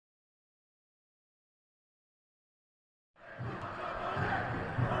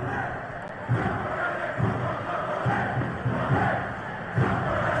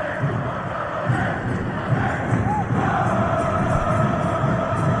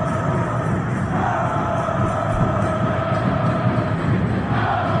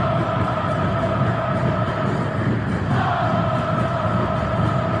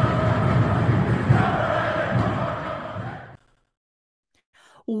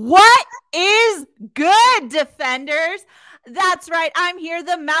What is good, Defenders? That's right. I'm here,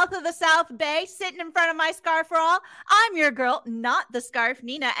 the mouth of the South Bay, sitting in front of my scarf roll. I'm your girl, not the scarf,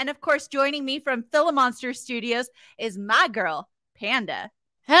 Nina. And of course, joining me from Philomonster Studios is my girl, Panda.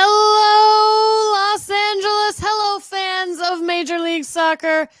 Hello, Los Angeles. Hello, fans of Major League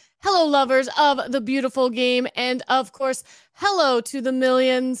Soccer. Hello, lovers of the beautiful game. And of course, hello to the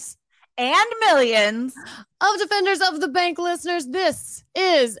millions and millions of Defenders of the Bank listeners. This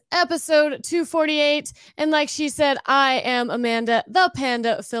is episode 248. And like she said, I am Amanda, the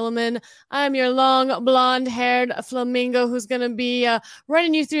Panda Philemon. I'm your long blonde-haired flamingo who's going to be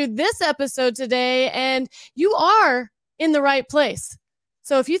running you through this episode today. And you are in the right place.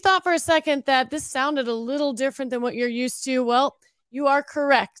 So if you thought for a second that this sounded a little different than what you're used to, well, you are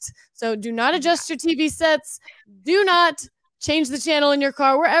correct. So do not adjust your TV sets. Do not change the channel in your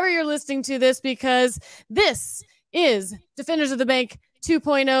car, wherever you're listening to this, because this is Defenders of the Bank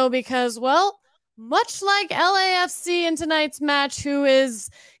 2.0 because, well, much like LAFC in tonight's match, who is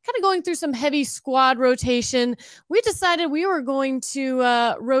kind of going through some heavy squad rotation, we decided we were going to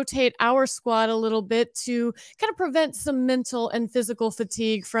rotate our squad a little bit to kind of prevent some mental and physical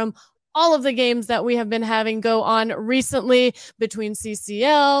fatigue from all of the games that we have been having go on recently between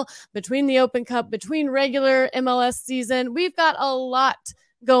CCL, between the Open Cup, between regular MLS season. We've got a lot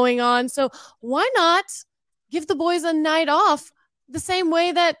going on. So why not give the boys a night off the same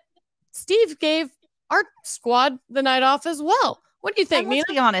way that Steve gave our squad the night off as well? What do you think, Nina?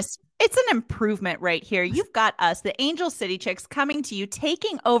 Let's be honest. It's an improvement right here. You've got us, the Angel City Chicks, coming to you,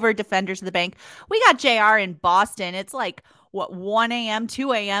 taking over Defenders of the Bank. We got JR in Boston. It's like, what, 1 a.m.,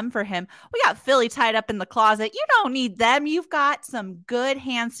 2 a.m. for him. We got Philly tied up in the closet. You don't need them. You've got some good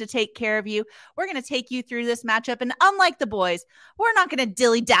hands to take care of you. We're going to take you through this matchup. And unlike the boys, we're not going to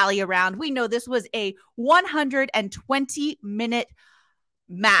dilly-dally around. We know this was a 120-minute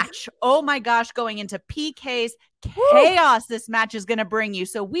match. Oh my gosh, going into PKs. Chaos this match is going to bring you.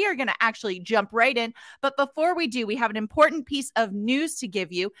 So we are going to actually jump right in. But before we do, we have an important piece of news to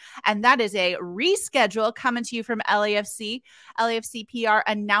give you, and that is a reschedule coming to you from LAFC. LAFC PR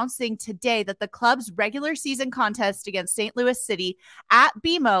announcing today that the club's regular season contest against St. Louis City at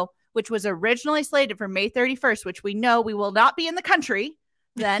BMO, which was originally slated for May 31st, which we know we will not be in the country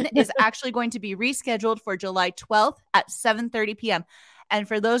then, is actually going to be rescheduled for July 12th at 7:30 p.m. And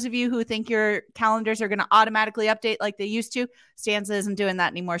for those of you who think your calendars are going to automatically update like they used to, Stanza isn't doing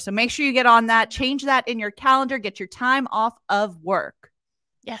that anymore. So make sure you get on that, change that in your calendar, get your time off of work.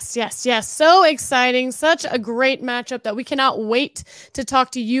 Yes, yes, yes. So exciting. Such a great matchup that we cannot wait to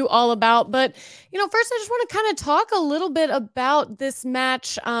talk to you all about. But, you know, first I just want to kind of talk a little bit about this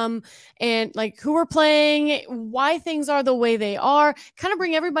match and like who we're playing, why things are the way they are, kind of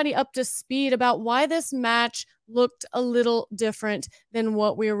bring everybody up to speed about why this match looked a little different than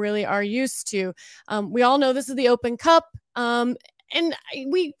what we really are used to. We all know this is the Open Cup, and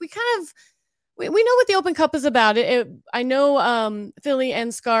we kind of we know what the Open Cup is about. I know Philly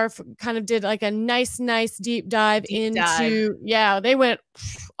and Scarf kind of did like a nice deep dive into. Yeah, they went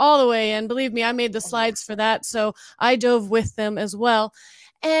all the way in. Believe me, I made the slides for that, so I dove with them as well.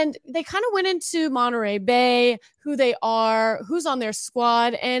 And they kind of went into Monterey Bay, who they are, who's on their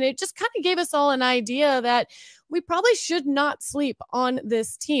squad. And it just kind of gave us all an idea that we probably should not sleep on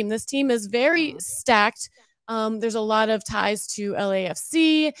this team. This team is very stacked. There's a lot of ties to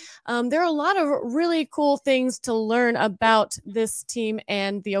LAFC. There are a lot of really cool things to learn about this team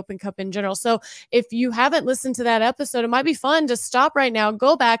and the Open Cup in general. So if you haven't listened to that episode, it might be fun to stop right now,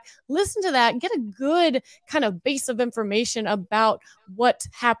 go back, listen to that, get a good kind of base of information about what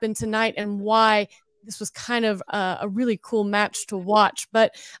happened tonight and why this was kind of a really cool match to watch.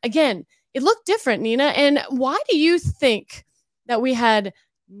 But again, it looked different, Nina. And why do you think that we had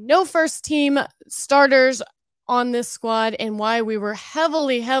no first team starters on this squad and why we were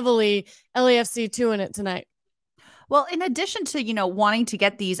heavily LAFC 2 in it tonight? Well, in addition to, you know, wanting to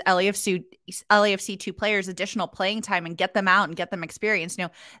get these LAFC 2 players additional playing time and get them out and get them experience, you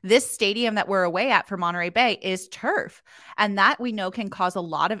know, this stadium that we're away at for Monterey Bay is turf, and that we know can cause a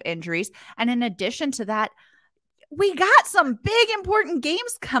lot of injuries. And in addition to that, we got some big important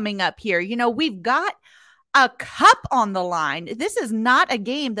games coming up here. You know, we've got a cup on the line. This is not a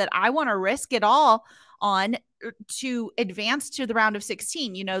game that I want to risk it all on to advance to the round of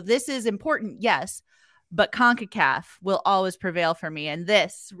 16. You know, this is important, yes, but CONCACAF will always prevail for me. And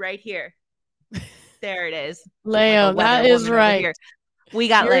this right here, there it is. Leo, that is right. We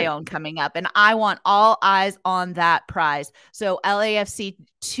got Leon coming up, and I want all eyes on that prize. So LAFC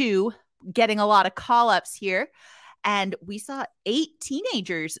 2 getting a lot of call-ups here. And we saw 8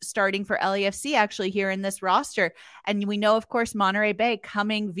 teenagers starting for LAFC actually here in this roster. And we know, of course, Monterey Bay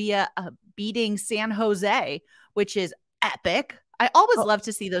coming via beating San Jose, which is epic. I always love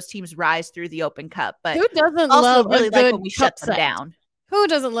to see those teams rise through the Open Cup, but who doesn't also love really a like good when we cup shut them set? down. Who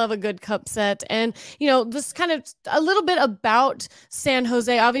doesn't love a good cup set? And, this kind of a little bit about San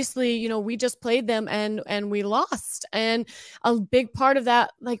Jose. Obviously, we just played them and we lost. And a big part of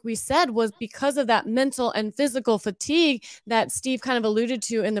that, like we said, was because of that mental and physical fatigue that Steve kind of alluded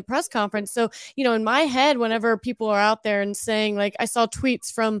to in the press conference. So, in my head, whenever people are out there and saying, like, I saw tweets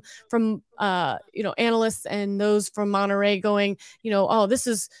from analysts and those from Monterey going, oh, this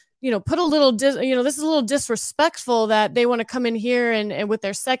is, put a little, this is a little disrespectful that they want to come in here and with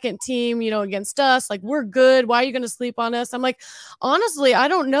their second team, against us. Like, we're good. Why are you going to sleep on us? I'm like, honestly, I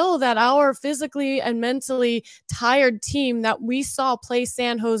don't know that our physically and mentally tired team that we saw play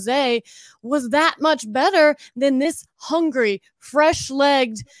San Jose was that much better than this hungry,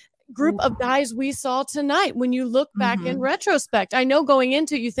 fresh-legged group of guys we saw tonight. When you look back in retrospect, I know going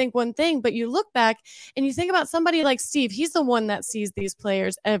into it, you think one thing, but you look back and you think about somebody like Steve. He's the one that sees these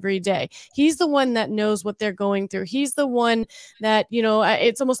players every day. He's the one that knows what they're going through. He's the one that,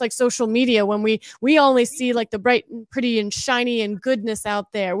 it's almost like social media when we only see like the bright and pretty and shiny and goodness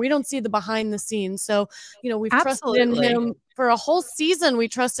out there. We don't see the behind the scenes. So, we've trusted in him for a whole season. We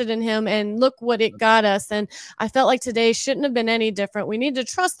trusted in him, and look what it got us. And I felt like today shouldn't have been any different. We need to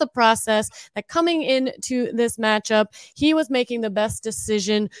trust the process that coming into this matchup, he was making the best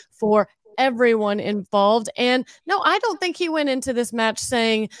decision for everyone involved. And no, I don't think he went into this match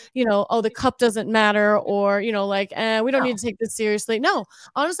saying, oh, the cup doesn't matter, or, we don't need to take this seriously. No,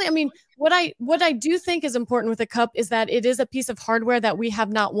 honestly, I mean, what I do think is important with the cup is that it is a piece of hardware that we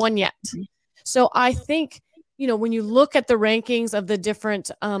have not won yet. So I think, when you look at the rankings of the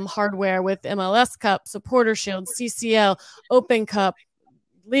different hardware with MLS Cup, Supporter Shield, CCL, Open Cup,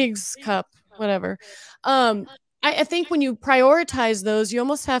 Leagues Cup, whatever, I think when you prioritize those, you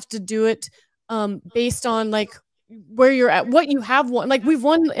almost have to do it based on like where you're at, what you have won. Like, we've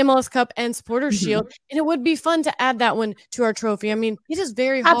won MLS Cup and Supporter Shield, and it would be fun to add that one to our trophy. I mean, it is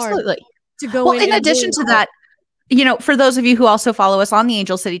very hard to go in addition to that, for those of you who also follow us on the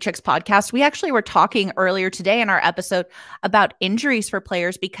Angel City Chicks podcast, we actually were talking earlier today in our episode about injuries for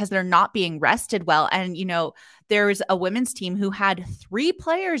players because they're not being rested well. And, there's a women's team who had 3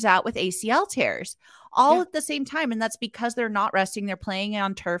 players out with ACL tears all at the same time. And that's because they're not resting. They're playing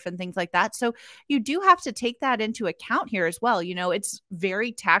on turf and things like that. So you do have to take that into account here as well. It's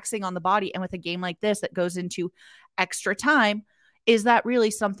very taxing on the body. And with a game like this that goes into extra time, is that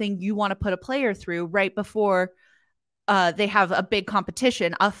really something you want to put a player through right before they have a big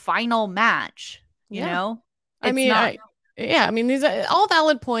competition, a final match? These are all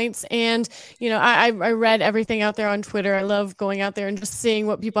valid points. And, I read everything out there on Twitter. I love going out there and just seeing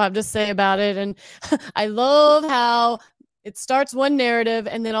what people have to say about it. And I love how it starts one narrative,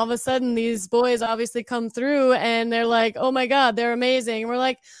 and then all of a sudden these boys obviously come through and they're like, oh my God, they're amazing. And we're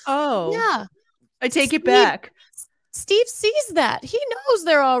like, oh yeah, I take it Steve, back. Steve sees that. He knows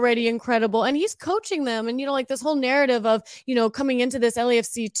they're already incredible, and he's coaching them. And, like this whole narrative of, coming into this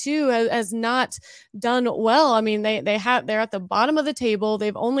LAFC 2 has not done well. I mean, they're at the bottom of the table.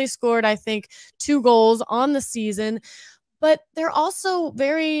 They've only scored, I think, 2 goals on the season. But they're also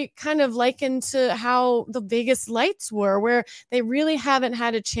very kind of likened to how the Vegas Lights were, where they really haven't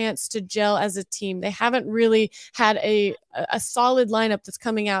had a chance to gel as a team. They haven't really had a solid lineup that's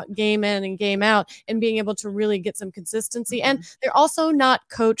coming out game in and game out and being able to really get some consistency. And they're also not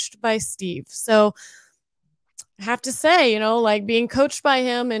coached by Steve. So I have to say, like being coached by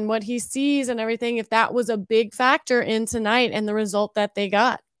him and what he sees and everything, if that was a big factor in tonight and the result that they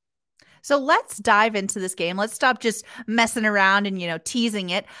got. So let's dive into this game. Let's stop just messing around and, teasing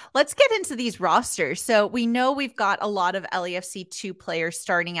it. Let's get into these rosters. So we know we've got a lot of LAFC 2 players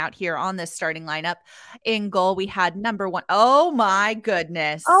starting out here on this starting lineup. In goal, we had number 1. Oh my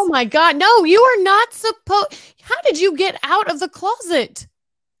goodness. Oh my God. No, you are not supposed. How did you get out of the closet?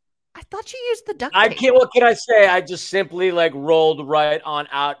 I thought you used the duct tape. What can I say? I just simply rolled right on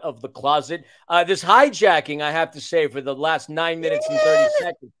out of the closet. This hijacking, I have to say, for the last 9 minutes and 30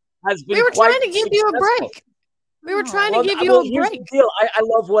 seconds. We were trying to give you a break. We were trying to give you a break. I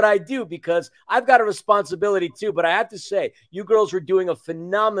love what I do because I've got a responsibility too. But I have to say, you girls are doing a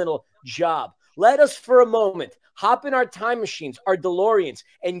phenomenal job. Let us for a moment hop in our time machines, our DeLoreans,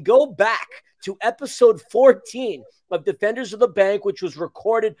 and go back to episode 14 of Defenders of the Banc, which was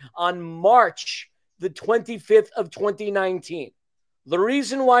recorded on March the 25th of 2019. The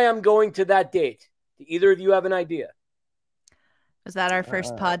reason why I'm going to that date, do either of you have an idea? Was that our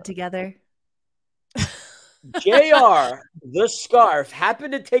first pod together? JR, the Scarf,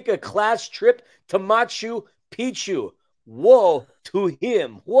 happened to take a class trip to Machu Picchu. Woe to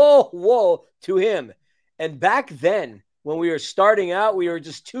him. Woe to him. And back then, when we were starting out, we were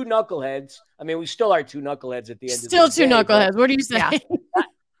just two knuckleheads. I mean, we still are two knuckleheads at the end of the day. Still two knuckleheads. What do you say? Yeah.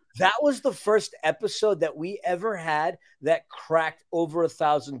 That was the first episode that we ever had that cracked over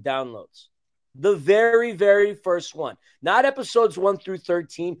 1,000 downloads. The very, very first one. Not episodes 1 through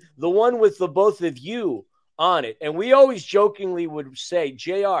 13, the one with the both of you on it. And we always jokingly would say,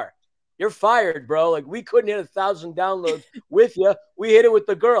 JR, you're fired, bro. Like, we couldn't hit 1,000 downloads with you. We hit it with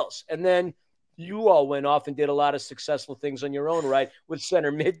the girls. And then you all went off and did a lot of successful things on your own, right? With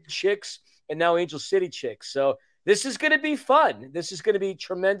Center Mid Chicks and now Angel City Chicks. So this is going to be fun. This is going to be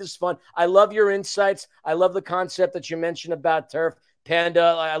tremendous fun. I love your insights. I love the concept that you mentioned about turf.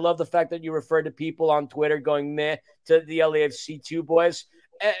 Panda, I love the fact that you referred to people on Twitter going meh to the LAFC 2 boys.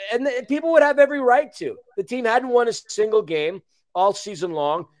 And people would have every right to. The team hadn't won a single game all season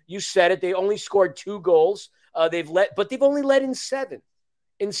long. You said it. They only scored 2 goals. But they've only led in 7.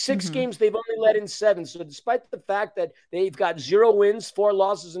 In 6 games, they've only led in 7. So despite the fact that they've got 0 wins, 4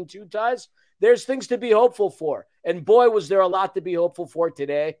 losses, and 2 ties, there's things to be hopeful for. And boy, was there a lot to be hopeful for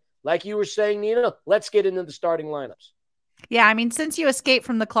today. Like you were saying, Nina, let's get into the starting lineups. Yeah, I mean, since you escaped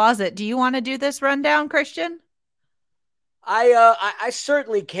from the closet, do you want to do this rundown, Christian? I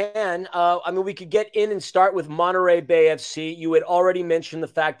certainly can. I mean, we could get in and start with Monterey Bay FC. You had already mentioned the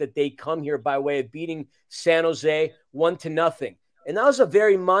fact that they come here by way of beating San Jose 1-0. And that was a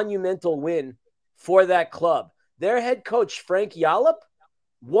very monumental win for that club. Their head coach, Frank Yallop,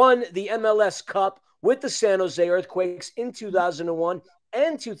 won the MLS Cup with the San Jose Earthquakes in 2001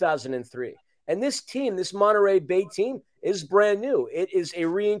 and 2003. And this team, this Monterey Bay team, is brand new. It is a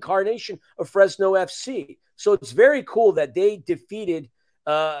reincarnation of Fresno FC. So it's very cool that they defeated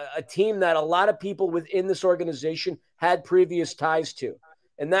a team that a lot of people within this organization had previous ties to.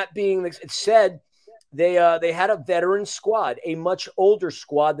 And that being said, they had a veteran squad, a much older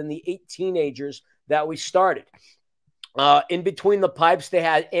squad than the 8 teenagers that we started. In between the pipes, they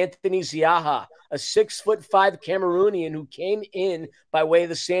had Anthony Ziaha, a 6'5" Cameroonian who came in by way of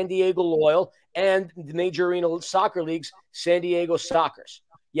the San Diego Loyal and the Major Arena Soccer League's San Diego Sockers.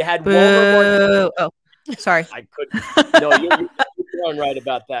 You had Walmer. Oh, sorry. I couldn't. No, you're right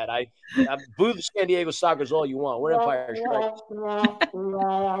about that. I boo the San Diego Sockers all you want. We're Empire Strikers.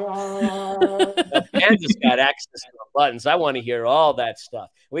 Panda's got access to the buttons. I want to hear all that stuff.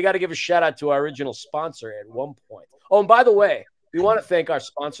 We got to give a shout out to our original sponsor at one point. Oh, and by the way, we want to thank our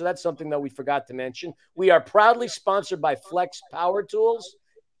sponsor. That's something that we forgot to mention. We are proudly sponsored by Flex Power Tools.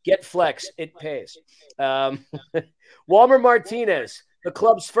 Get Flex. It pays. Walmer Martinez, the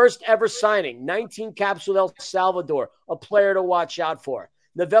club's first ever signing, 19 caps with El Salvador, a player to watch out for.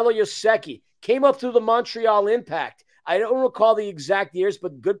 Novello Yoseki came up through the Montreal Impact. I don't recall the exact years,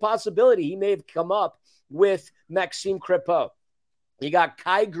 but good possibility he may have come up with Maxime Crepeau. You got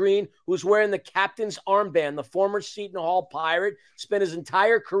Kai Green, who's wearing the captain's armband, the former Seton Hall Pirate, spent his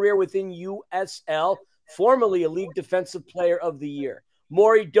entire career within USL, formerly a League Defensive Player of the Year.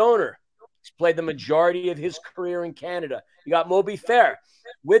 Maury Donor, he's played the majority of his career in Canada. You got Moby Fair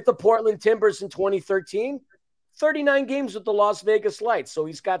with the Portland Timbers in 2013, 39 games with the Las Vegas Lights, so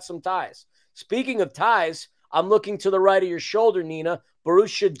he's got some ties. Speaking of ties, I'm looking to the right of your shoulder, Nina,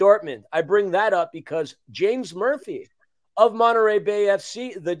 Borussia Dortmund. I bring that up because James Murphy of Monterey Bay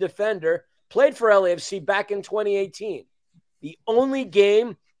FC, the defender, played for LAFC back in 2018. The only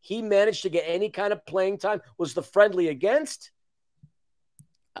game he managed to get any kind of playing time was the friendly against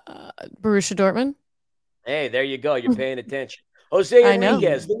Borussia Dortmund. Hey, there you go. You're paying attention. Jose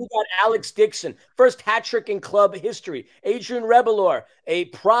Enriquez. Then we got Alex Dixon, first hat trick in club history. Adrian Rebelor, a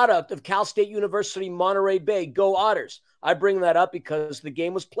product of Cal State University, Monterey Bay. Go Otters. I bring that up because the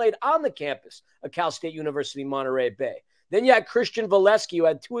game was played on the campus of Cal State University, Monterey Bay. Then you had Christian Valesky, who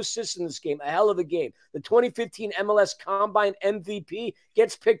had 2 assists in this game, a hell of a game. The 2015 MLS Combine MVP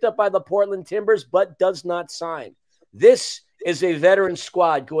gets picked up by the Portland Timbers, but does not sign. This is a veteran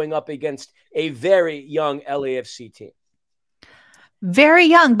squad going up against a very young LAFC team. Very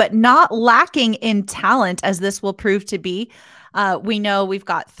young, but not lacking in talent, as this will prove to be. We know we've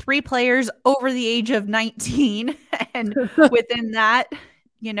got 3 players over the age of 19, and within that,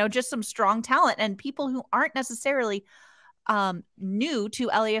 you know, just some strong talent and people who aren't necessarily new to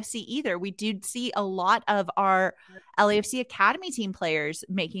LAFC either. We did see a lot of our LAFC Academy team players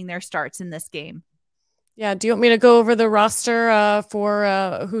making their starts in this game. Yeah. Do you want me to go over the roster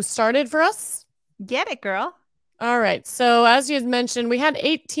for who started for us? Get it, girl. All right. So as you had mentioned, we had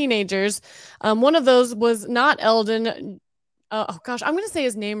 8 teenagers. One of those was not Eldon. Oh gosh, I'm going to say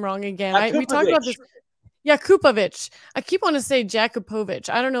his name wrong again. We talked about this. Jakupovic. I keep wanting to say Jakupovic.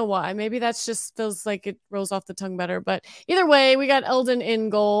 I don't know why. Maybe that's just feels like it rolls off the tongue better. But either way, we got Eldon in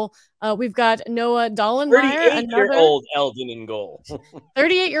goal. We've got Noah Dollenmeyer. 38-year-old Eldon in goal.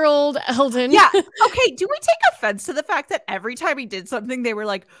 38-year-old Eldon. Yeah. Okay. Do we take offense to the fact that every time he did something, they were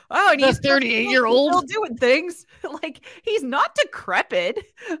like, "Oh, and he's 38-year-old still doing things." Like he's not decrepit.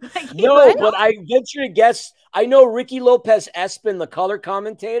 Like, No, but I venture to guess. I know Ricky Lopez Espin, the color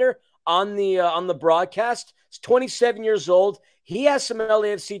commentator on the broadcast, is 27 years old. He has some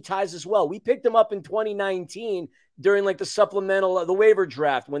LAFC ties as well. We picked him up in 2019 during like the supplemental, the waiver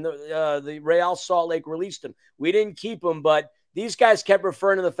draft when the Real Salt Lake released him. We didn't keep him, but these guys kept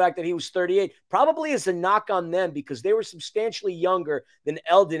referring to the fact that he was 38, probably as a knock on them because they were substantially younger than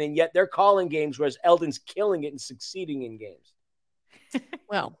Eldon, and yet they're calling games, whereas Eldon's killing it and succeeding in games.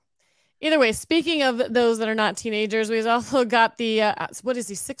 Well, either way, speaking of those that are not teenagers, we've also got the, what is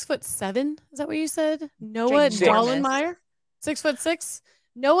he, 6'7"? Is that what you said? Noah Dollenmeyer? 6'6"?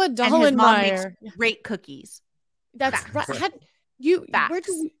 Noah Dollenmeyer. Great cookies. That's right.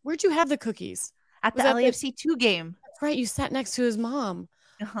 Where'd you have the cookies? At the LAFC 2 game. That's right. You sat next to his mom.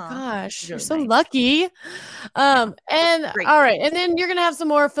 Gosh, you're so nice. lucky. And Great. All right. And then you're going to have some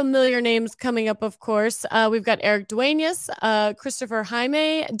more familiar names coming up, of course. We've got Eric Duenas, Christopher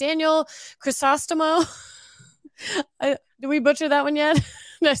Jaime, Daniel Crisostomo. Did we butcher that one yet?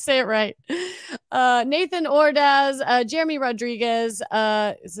 Did I say it right? Nathan Ordaz, Jeremy Rodriguez.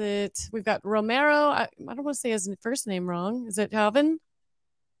 We've got Romero. I don't want to say his first name wrong. Is it Calvin?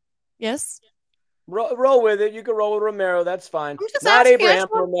 Yes. Roll with it. You can roll with Romero. That's fine. Not Abraham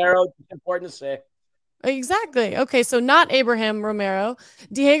Romero. It's important to say. Exactly. Okay, so not Abraham Romero.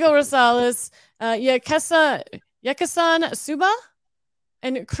 Diego Rosales, Yakasan Suba,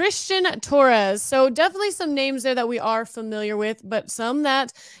 and Christian Torres. So definitely some names there that we are familiar with, but some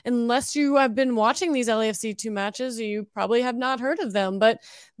that, unless you have been watching these LAFC 2 matches, you probably have not heard of them. But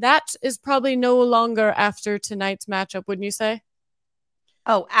that is probably no longer after tonight's matchup, wouldn't you say?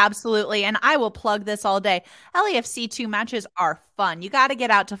 Oh, absolutely. And I will plug this all day. LAFC 2 matches are fun. You got to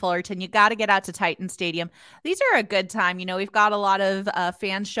get out to Fullerton. You got to get out to Titan Stadium. These are a good time. You know, we've got a lot of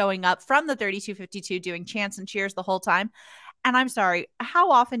fans showing up from the 3252 doing chants and cheers the whole time. And I'm sorry,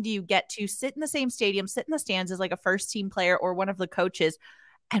 how often do you get to sit in the same stadium, sit in the stands as like a first team player or one of the coaches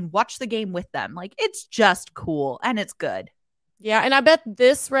and watch the game with them? Like, it's just cool and it's good. Yeah, and I bet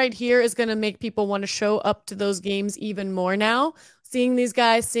this right here is going to make people want to show up to those games even more now. Seeing these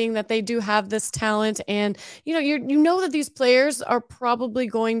guys, seeing that they do have this talent, and you know that these players are probably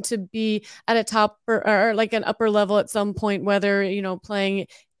going to be at a top or like an upper level at some point, whether playing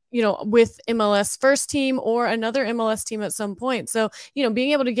with MLS first team or another MLS team at some point. So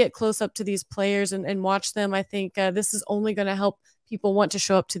being able to get close up to these players and watch them, I think this is only going to help people want to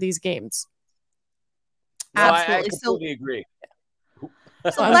show up to these games. No, absolutely, I completely agree.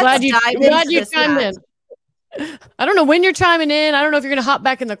 So I'm glad you chimed in. I don't know when you're chiming in. I don't know if you're going to hop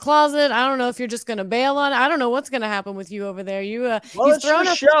back in the closet. I don't know if you're just going to bail on it. I don't know what's going to happen with you over there. Well, it's your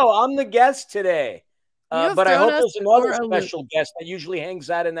show. I'm the guest today. But I hope there's another special guest that usually hangs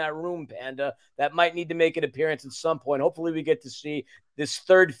out in that room, Panda, that might need to make an appearance at some point. Hopefully we get to see this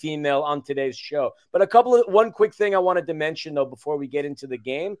third female on today's show. But one quick thing I wanted to mention, though, before we get into the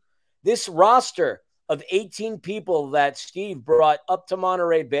game. This roster of 18 people that Steve brought up to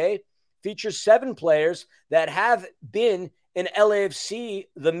Monterey Bay features 7 players that have been in LAFC,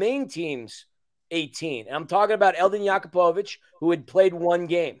 the main team's 18. And I'm talking about Eldon Jakupovic, who had played 1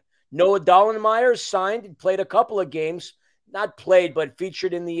 game. Noah Dollenmeyer signed and played a couple of games. Not played, but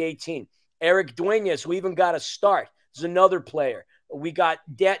featured in the 18. Eric Duenas, who even got a start, is another player. We got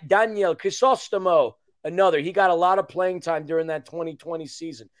Daniel Crisostomo, another. He got a lot of playing time during that 2020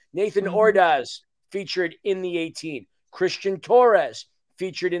 season. Nathan Ordaz featured in the 18. Christian Torres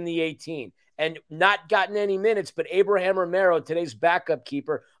featured in the 18. And not gotten any minutes, but Abraham Romero, today's backup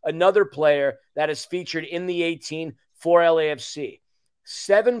keeper, another player that is featured in the 18 for LAFC.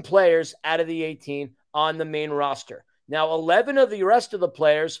 7 players out of the 18 on the main roster. Now, 11 of the rest of the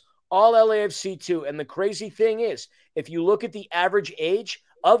players, all LAFC 2. And the crazy thing is, if you look at the average age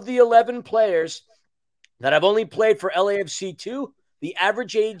of the 11 players that have only played for LAFC 2, the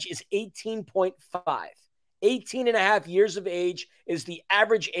average age is 18.5. 18 and a half years of age is the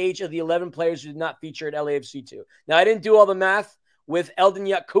average age of the 11 players who did not feature at LAFC 2. Now, I didn't do all the math with Eldon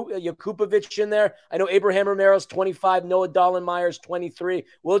Jakupovic in there. I know Abraham Romero's 25, Noah Dollenmeyer's 23.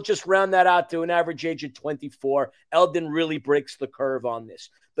 We'll just round that out to an average age of 24. Eldon really breaks the curve on this.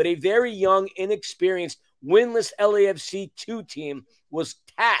 But a very young, inexperienced, winless LAFC 2 team was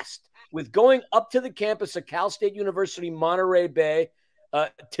tasked with going up to the campus of Cal State University, Monterey Bay,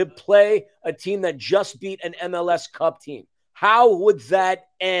 to play a team that just beat an MLS Cup team? How would that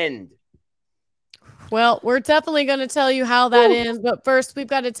end? Well, we're definitely going to tell you how that ends, but first we've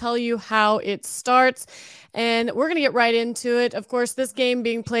got to tell you how it starts, and we're going to get right into it. Of course, this game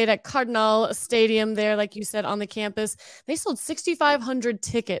being played at Cardinal Stadium there, like you said, on the campus, they sold 6,500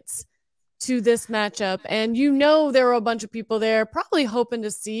 tickets to this matchup, and there were a bunch of people there probably hoping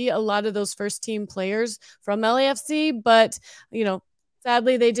to see a lot of those first team players from LAFC, but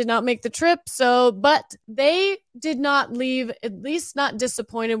sadly, they did not make the trip. But they did not leave, at least not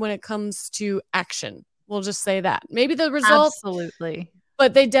disappointed when it comes to action. We'll just say that. Maybe the results. Absolutely.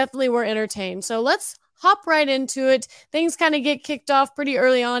 But they definitely were entertained. So let's hop right into it. Things kind of get kicked off pretty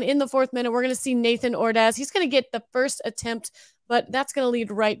early on. In the 4th minute, we're going to see Nathan Ordaz. He's going to get the first attempt, but that's going to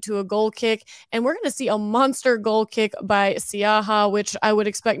lead right to a goal kick. And we're going to see a monster goal kick by Siaha, which I would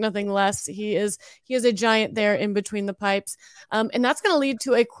expect nothing less. He is a giant there in between the pipes. And that's going to lead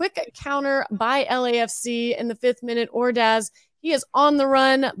to a quick counter by LAFC in the 5th minute. Ordaz, he is on the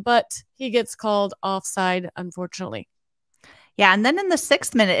run, but he gets called offside, unfortunately. Yeah, and then in the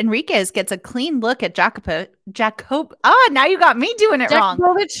 6th minute, Enriquez gets a clean look at Jacob. Now you got me doing it wrong.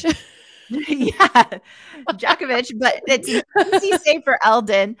 Yeah, Djokovic, but it's easy save for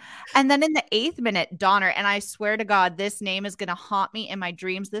Eldon. And then in the 8th minute, Donner, and I swear to God, this name is going to haunt me in my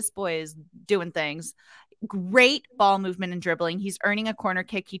dreams. This boy is doing things. Great ball movement and dribbling. He's earning a corner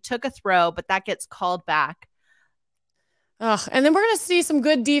kick. He took a throw, but that gets called back. And then we're going to see some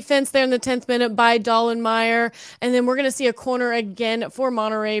good defense there in the 10th minute by Dollenmeyer. And then we're going to see a corner again for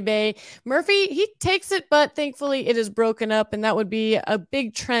Monterey Bay. Murphy, he takes it, but thankfully it is broken up. And that would be a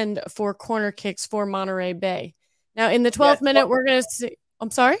big trend for corner kicks for Monterey Bay. Now, in the 12th minute, we're going to see...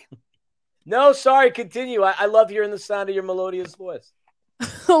 I'm sorry? No, sorry. Continue. I love hearing the sound of your melodious voice.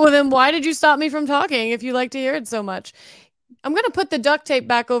 Well, then why did you stop me from talking if you like to hear it so much? I'm going to put the duct tape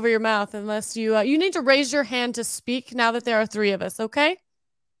back over your mouth unless you need to raise your hand to speak now that there are 3 of us, okay?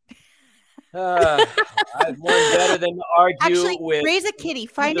 I've learned better than to argue. Actually, with raise a kitty.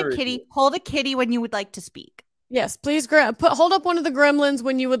 Find a kitty. Hold a kitty when you would like to speak. Yes, please hold up one of the gremlins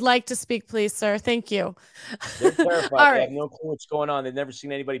when you would like to speak, please, sir. Thank you. They're terrified. All They right. have no clue what's going on. They've never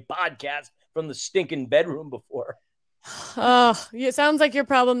seen anybody podcast from the stinking bedroom before. Oh, it sounds like your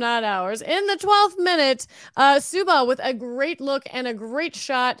problem, not ours. In the 12th minute, Suba with a great look and a great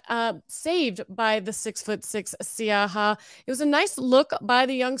shot, saved by the 6'6" Siaha. It was a nice look by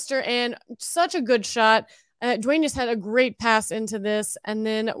the youngster and such a good shot. Dwayne just had a great pass into this. And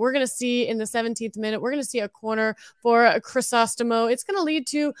then we're going to see in the 17th minute, we're going to see a corner for Crisostomo. It's going to lead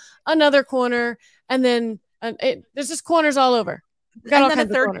to another corner. And then there's just corners all over. And then a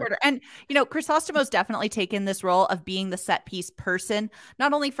 3rd quarter. And, Crisostomo's definitely taken this role of being the set piece person,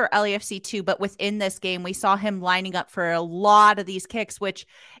 not only for LAFC too, but within this game, we saw him lining up for a lot of these kicks, which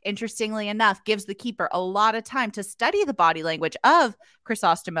interestingly enough gives the keeper a lot of time to study the body language of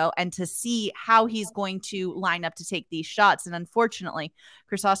Crisostomo and to see how he's going to line up to take these shots. And unfortunately,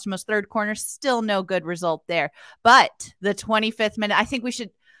 Crisostomo's 3rd corner, still no good result there. But the 25th minute, I think we should,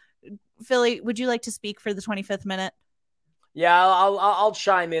 Philly, would you like to speak for the 25th minute? Yeah, I'll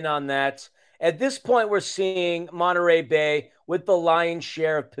chime in on that. At this point, we're seeing Monterey Bay with the lion's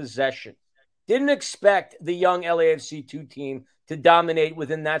share of possession. Didn't expect the young LAFC 2 team to dominate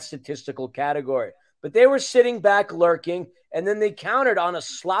within that statistical category. But they were sitting back lurking, and then they countered on a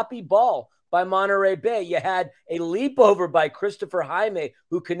sloppy ball by Monterey Bay. You had a leap over by Christopher Jaime,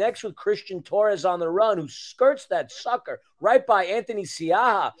 who connects with Christian Torres on the run, who skirts that sucker right by Anthony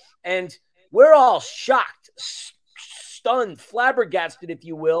Siaha. And we're all shocked, stunned, flabbergasted, if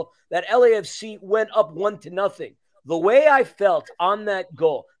you will, that LAFC went up 1-0. The way I felt on that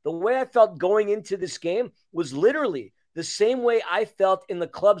goal, the way I felt going into this game was literally the same way I felt in the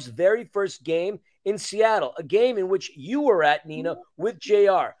club's very first game in Seattle, a game in which you were at, Nina, with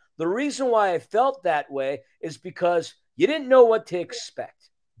JR. The reason why I felt that way is because you didn't know what to expect.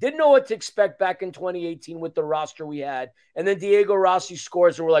 Didn't know what to expect back in 2018 with the roster we had. And then Diego Rossi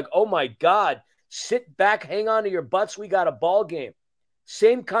scores and we're like, oh my God, sit back, hang on to your butts. We got a ball game.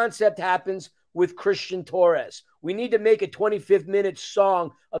 Same concept happens with Christian Torres. We need to make a 25th minute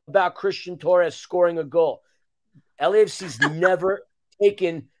song about Christian Torres scoring a goal. LAFC's never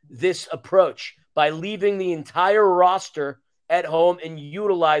taken this approach by leaving the entire roster at home and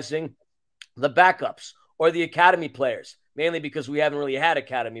utilizing the backups or the academy players, mainly because we haven't really had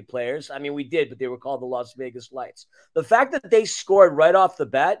academy players. I mean, we did, but they were called the Las Vegas Lights. The fact that they scored right off the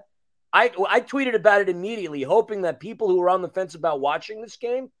bat, I tweeted about it immediately, hoping that people who were on the fence about watching this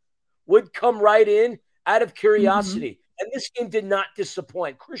game would come right in out of curiosity. And this game did not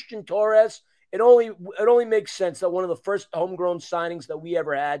disappoint. Christian Torres it only makes sense that one of the first homegrown signings that we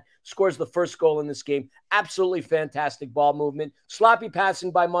ever had scores the first goal in this game. Absolutely fantastic ball movement. Sloppy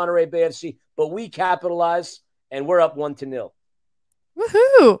passing by Monterey Bay FC, but we capitalize, and we're up 1-0.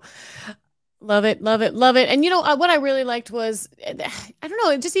 Woohoo! Love it, love it, love it. And what I really liked was, I don't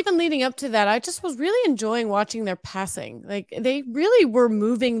know, just even leading up to that, I just was really enjoying watching their passing. Like, they really were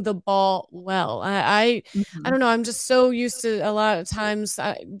moving the ball well. I don't know, I'm just so used to a lot of times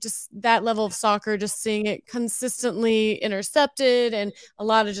just that level of soccer, just seeing it consistently intercepted and a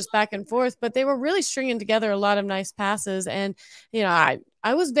lot of just back and forth. But they were really stringing together a lot of nice passes. And,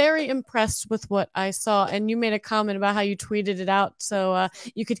 I was very impressed with what I saw. And you made a comment about how you tweeted it out so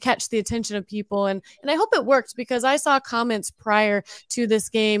you could catch the attention of people. And I hope it worked, because I saw comments prior to this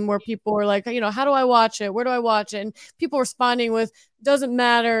game where people were like, how do I watch it? Where do I watch it? And people responding with, doesn't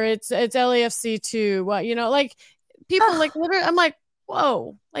matter. It's LAFC too. What, like people like literally, I'm like,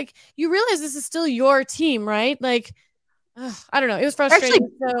 whoa, like you realize this is still your team, right? Like, I don't know. It was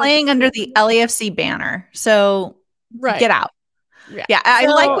frustrating. They're actually playing under the LAFC banner. So get out. Yeah, I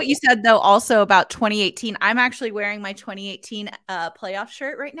like what you said, though, also about 2018. I'm actually wearing my 2018 playoff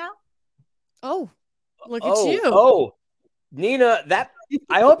shirt right now. Oh, look at you. Oh, Nina,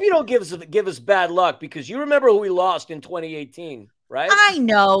 I hope you don't give us bad luck, because you remember who we lost in 2018, right? Ah, I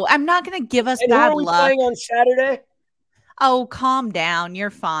know. I'm not going to give us and bad who are we luck. playing on Saturday? Oh, calm down.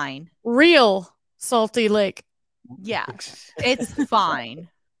 You're fine. Real Salty Lake. Yeah, it's fine.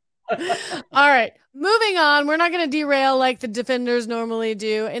 All right, moving on. We're not going to derail like the defenders normally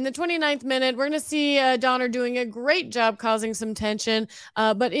do. In the 29th minute, we're going to see Donner doing a great job causing some tension,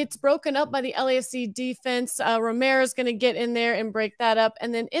 but it's broken up by the LAFC defense. Romero's going to get in there and break that up.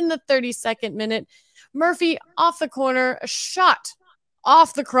 And then in the 32nd minute, Murphy off the corner, a shot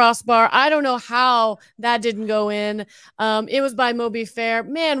off the crossbar. I don't know how that didn't go in. It was by Moby Fair.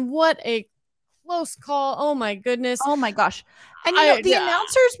 Man, what a close call. Oh, my goodness. Oh, my gosh. And, the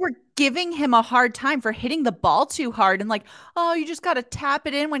announcers were giving him a hard time for hitting the ball too hard and like, oh, you just got to tap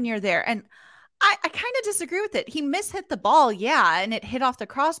it in when you're there. And I kind of disagree with it. He mishit the ball, yeah, and it hit off the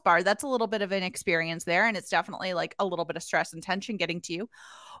crossbar. That's a little bit of an experience there, and it's definitely like a little bit of stress and tension getting to you.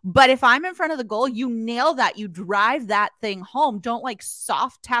 But if I'm in front of the goal, you nail that. You drive that thing home. Don't like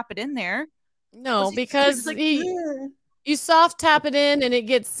soft tap it in there. No, because you soft tap it in and it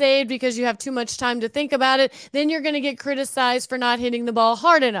gets saved because you have too much time to think about it. Then you're going to get criticized for not hitting the ball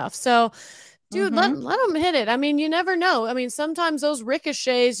hard enough. So, dude, let them hit it. I mean, you never know. I mean, sometimes those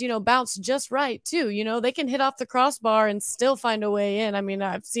ricochets, bounce just right too. They can hit off the crossbar and still find a way in. I mean,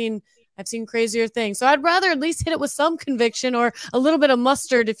 I've seen crazier things. So I'd rather at least hit it with some conviction or a little bit of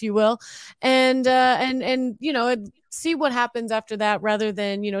mustard, if you will, and see what happens after that, rather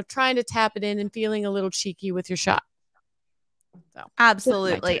than trying to tap it in and feeling a little cheeky with your shot. So,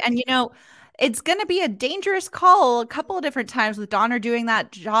 absolutely. And, it's going to be a dangerous call a couple of different times with Donner doing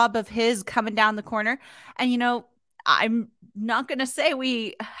that job of his coming down the corner. And, I'm not going to say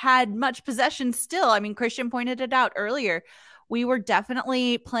we had much possession still. I mean, Christian pointed it out earlier. We were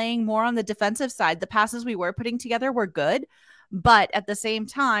definitely playing more on the defensive side. The passes we were putting together were good, but at the same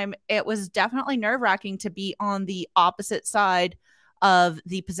time, it was definitely nerve-wracking to be on the opposite side of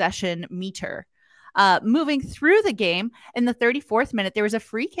the possession meter. Moving through the game, in the 34th minute, there was a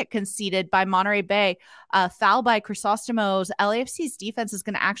free kick conceded by Monterey Bay, foul by Chrysostomos. LAFC's defense is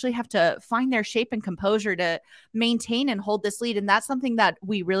going to actually have to find their shape and composure to maintain and hold this lead. And that's something that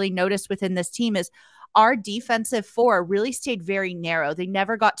we really noticed within this team is our defensive four really stayed very narrow. They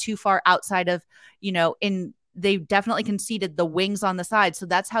never got too far outside of, they definitely conceded the wings on the side. So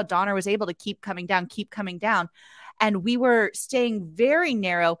that's how Donner was able to keep coming down. And we were staying very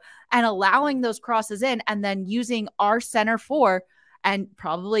narrow and allowing those crosses in, and then using our center four and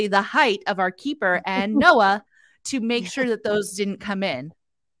probably the height of our keeper and Noah to make sure that those didn't come in.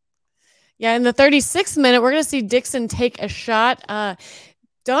 Yeah, in the 36th minute, we're going to see Dixon take a shot.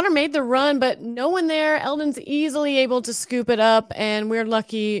 Donner made the run, but no one there. Eldon's easily able to scoop it up, and we're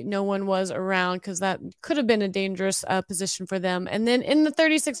lucky no one was around because that could have been a dangerous position for them. And then in the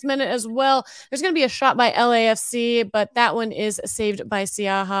 36th minute as well, there's going to be a shot by LAFC, but that one is saved by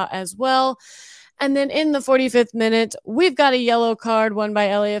Siaha as well. And then in the 45th minute, we've got a yellow card won by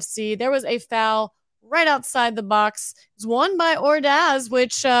LAFC. There was a foul right outside the box. It was won by Ordaz,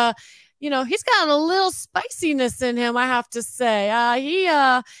 which he's got a little spiciness in him, I have to say. He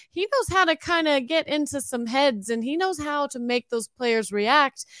knows how to kind of get into some heads, and he knows how to make those players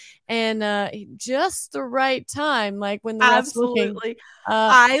react. and just the right time, like when the ref's looking. Absolutely.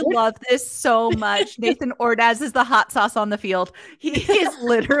 I love this so much. Nathan Ordaz is the hot sauce on the field. He is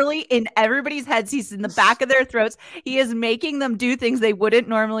literally in everybody's heads. He's in the back of their throats. He is making them do things they wouldn't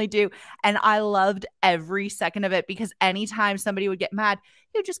normally do. And I loved every second of it, because anytime somebody would get mad,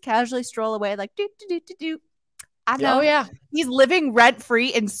 he would just casually stroll away like, do, do, do, do, do. I know. Oh, yeah. He's living rent free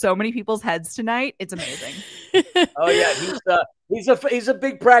in so many people's heads tonight. It's amazing. Oh, yeah. He's a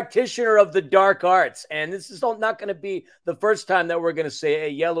big practitioner of the dark arts. And this is not going to be the first time that we're going to say a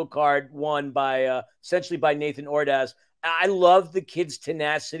yellow card won by essentially by Nathan Ordaz. I love the kid's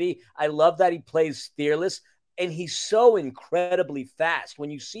tenacity. I love that he plays fearless. And he's so incredibly fast. When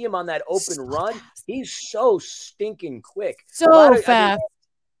you see him on that open run, he's so stinking quick. So fast.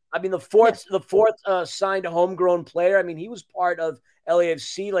 I mean, the fourth signed homegrown player. I mean, he was part of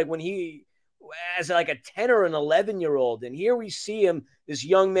LAFC like when he as like a 10 or an 11-year-old. And here we see him, this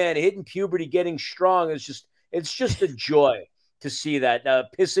young man hitting puberty, getting strong. It's just a joy to see that,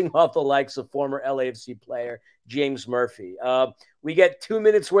 pissing off the likes of former LAFC player James Murphy. We get 2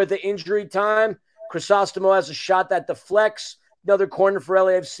 minutes worth of injury time. Crisostomo has a shot that deflects. Another corner for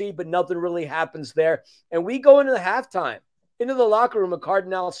LAFC, but nothing really happens there. And we go into the halftime, into the locker room at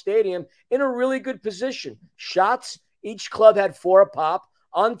Cardinal Stadium in a really good position. Shots, each club had 4 a pop.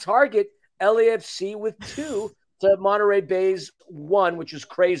 On target, LAFC with 2 to Monterey Bay's 1, which is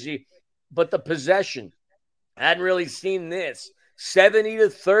crazy. But the possession, hadn't really seen this.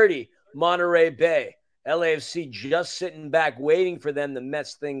 70-30, Monterey Bay. LAFC just sitting back, waiting for them to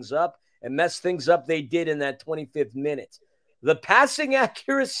mess things up. And mess things up they did in that 25th minute. The passing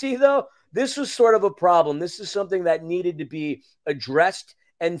accuracy, though, this was sort of a problem. This is something that needed to be addressed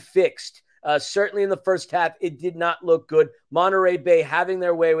and fixed. Certainly in the first half, it did not look good. Monterey Bay having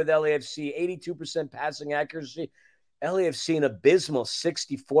their way with LAFC, 82% passing accuracy. LAFC an abysmal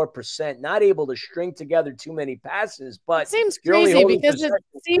 64%, not able to string together too many passes. But it seems crazy because it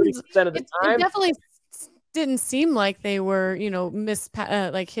seems of the time. It definitely didn't seem like they were,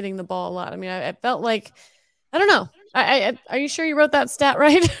 like hitting the ball a lot. I mean, I felt like, I don't know. Are you sure you wrote that stat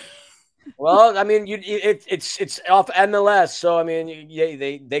right? Well, I mean, it's off MLS, so I mean,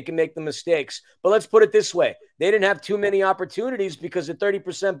 they can make the mistakes. But let's put it this way: they didn't have too many opportunities because at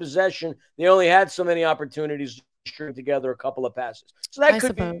 30% possession, they only had so many opportunities to string together a couple of passes. So that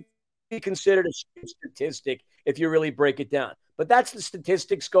could be considered a statistic if you really break it down. But that's the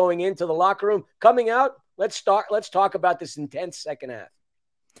statistics going into the locker room. Coming out, let's talk about this intense second half.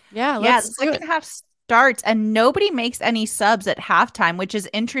 Yeah, the second half starts and nobody makes any subs at halftime, which is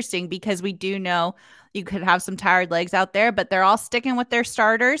interesting because we do know you could have some tired legs out there, but they're all sticking with their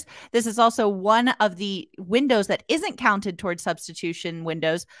starters. This is also one of the windows that isn't counted towards substitution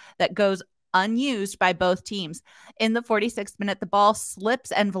windows that goes unused by both teams. In the 46th minute, the ball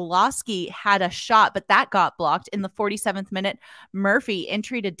slips and Velosky had a shot, but that got blocked. In the 47th minute, Murphy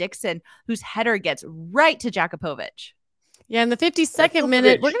entry to Dixon, whose header gets right to Jakupovic. Yeah, in the 52nd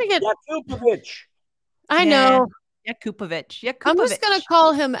minute, we're going to get Jakupovic. I know. Jakupovic. I'm just going to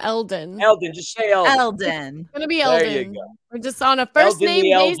call him Eldon. Eldon, just say Eldon. Eldon. It's going to be Eldon. There you go. We're just on a first name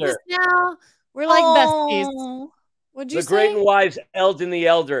basis now. We're like besties. What'd you say? The great and wise Eldon the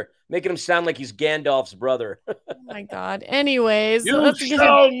Elder, making him sound like he's Gandalf's brother. Oh my God. Anyways. You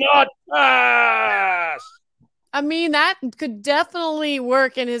shall not pass. I mean, that could definitely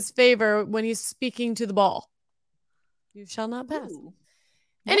work in his favor when he's speaking to the ball. You shall not pass. Ooh.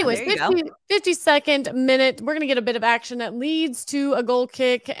 Anyways, 52nd minute, we're going to get a bit of action that leads to a goal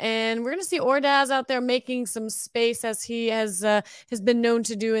kick, and we're going to see Ordaz out there making some space as he has been known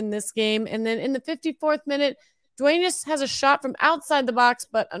to do in this game. And then in the 54th minute, Duenas has a shot from outside the box,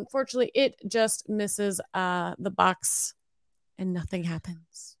 but unfortunately it just misses the box and nothing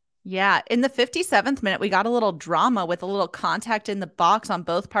happens. Yeah, in the 57th minute, we got a little drama with a little contact in the box on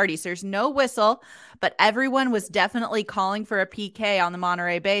both parties. There's no whistle, but everyone was definitely calling for a PK on the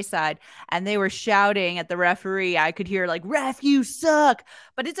Monterey Bay side, and they were shouting at the referee. I could hear like, "Ref, you suck!"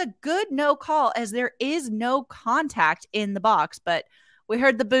 But it's a good no call as there is no contact in the box, but we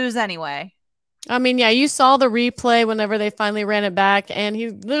heard the boos anyway. I mean, yeah, you saw the replay whenever they finally ran it back, and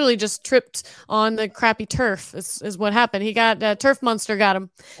he literally just tripped on the crappy turf is what happened. He got turf monster got him.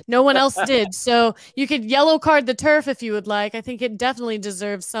 No one else did. So you could yellow card the turf if you would like. I think it definitely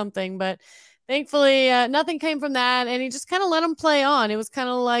deserves something, but thankfully nothing came from that, and he just kind of let him play on. It was kind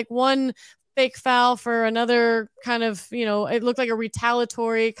of like one fake foul for another kind of, it looked like a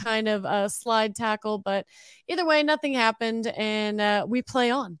retaliatory kind of slide tackle, but either way, nothing happened, and we play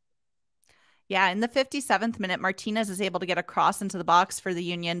on. Yeah, in the 57th minute, Martinez is able to get a cross into the box for the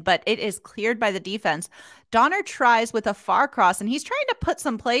Union, but it is cleared by the defense. Donner tries with a far cross, and he's trying to put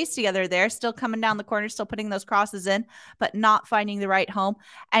some plays together there, still coming down the corner, still putting those crosses in, but not finding the right home.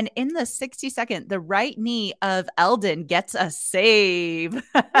 And in the 62nd, the right knee of Eldon gets a save.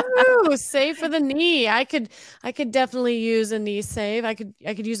 Ooh, save for the knee. I could definitely use a knee save. I could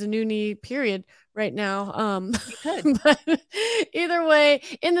use a new knee, period, right now. But either way,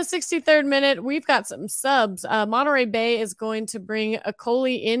 in the 63rd minute, we've got some subs. Monterey Bay is going to bring a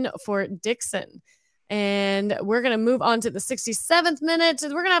Coley in for Dixon. And we're going to move on to the 67th minute.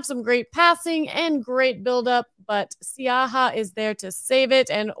 We're going to have some great passing and great buildup, but Siaha is there to save it.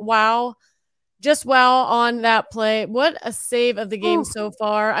 And wow, just wow on that play. What a save of the game so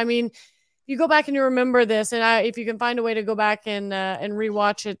far. I mean, you go back and you remember this, and if you can find a way to go back and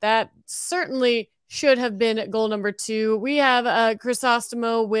rewatch it, that certainly should have been goal number 2. We have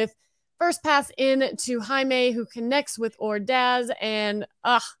Crisostomo with first pass in to Jaime, who connects with Ordaz, and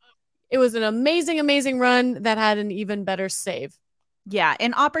it was an amazing, amazing run that had an even better save. Yeah,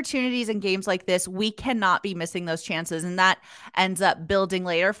 in opportunities in games like this, we cannot be missing those chances, and that ends up building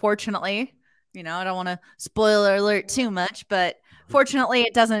later. Fortunately, I don't want to spoiler alert too much, but fortunately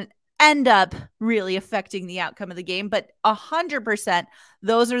it doesn't end up really affecting the outcome of the game. But 100%,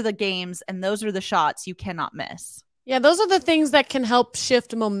 those are the games and those are the shots you cannot miss. Yeah, those are the things that can help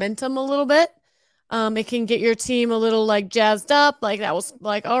shift momentum a little bit. It can get your team a little jazzed up, that was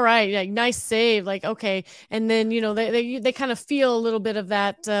all right, nice save, okay, and then they kind of feel a little bit of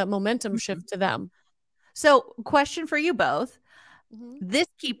that momentum shift to them. So, question for you both: this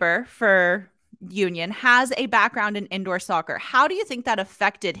keeper for Union has a background in indoor soccer. How do you think that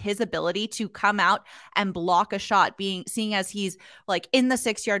affected his ability to come out and block a shot, seeing as he's in the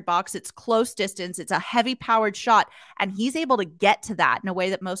 6-yard box? It's close distance, it's a heavy powered shot, and he's able to get to that in a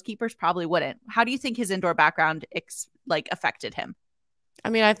way that most keepers probably wouldn't. How do you think his indoor background affected him? I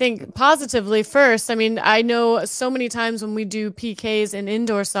mean, I think positively first. I mean, I know so many times when we do PKs in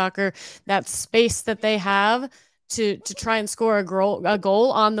indoor soccer, that space that they have to try and score a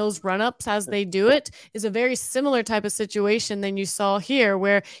goal on those run-ups as they do it is a very similar type of situation than you saw here,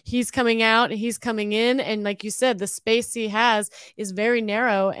 where he's coming out, he's coming in, and like you said, the space he has is very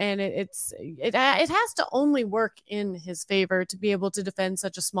narrow, and it has to only work in his favor to be able to defend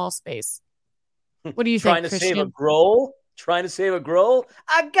such a small space. What do you think, Christian? Trying to save a goal?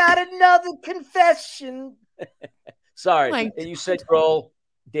 I got another confession. Sorry, you said goal.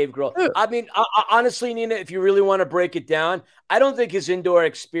 Dave Grohl. I mean, honestly, Nina, if you really want to break it down, I don't think his indoor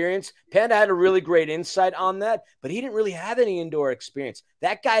experience, Panda had a really great insight on that, but he didn't really have any indoor experience.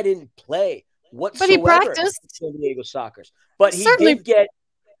 That guy didn't play whatsoever. But he practiced. San Diego Soccers. But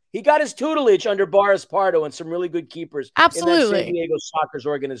he got his tutelage under Boris Pardo and some really good keepers in that San Diego Soccers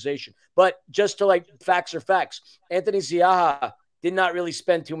organization. But just to facts are facts, Anthony Siaha did not really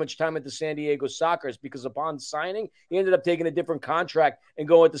spend too much time at the San Diego Soccers, because upon signing, he ended up taking a different contract and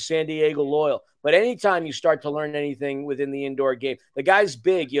going with the San Diego Loyal. But anytime you start to learn anything within the indoor game, the guy's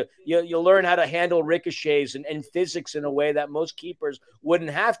big. You learn how to handle ricochets and physics in a way that most keepers wouldn't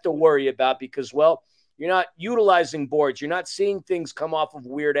have to worry about, because, well, you're not utilizing boards. You're not seeing things come off of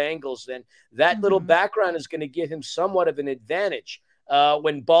weird angles. Then that little background is going to give him somewhat of an advantage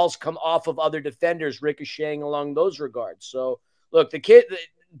when balls come off of other defenders, ricocheting along those regards. So, look, the kid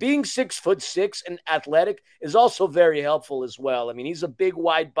being 6'6" and athletic is also very helpful as well. I mean, he's a big,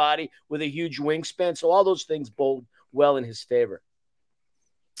 wide body with a huge wingspan, so all those things bode well in his favor.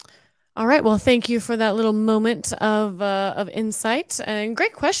 All right. Well, thank you for that little moment of insight, and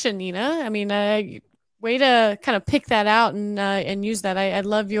great question, Nina. I mean, way to kind of pick that out and use that. I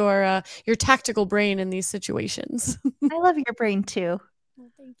love your tactical brain in these situations. I love your brain too.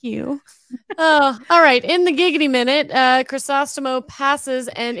 Thank you. All right. In the giggity minute, Crisostomo passes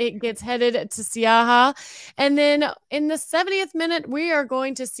and it gets headed to Siaha. And then in the 70th minute, we are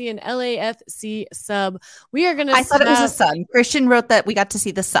going to see an LAFC sub. We are going to. I thought it was a sun. Christian wrote that we got to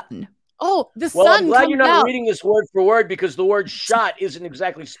see the sun. Oh, the sun. Well, I'm glad you're not reading this word for word, because the word shot isn't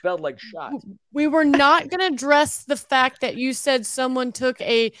exactly spelled like shot. We were not going to address the fact that you said someone took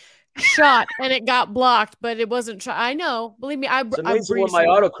a shot and it got blocked, but it wasn't. I know. Believe me, it's amazing what my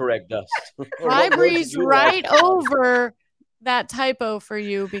autocorrect does. I breezed right over that typo for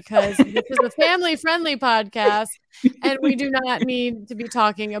you, because this is a family-friendly podcast, and we do not need to be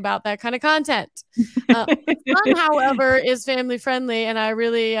talking about that kind of content. The sun, however, is family-friendly, and I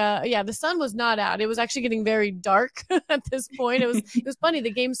really, the sun was not out. It was actually getting very dark at this point. It was funny.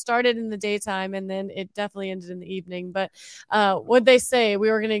 The game started in the daytime, and then it definitely ended in the evening. But what'd they say?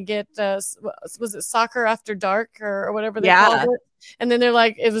 We were going to get, was it soccer after dark or whatever they called it? And then they're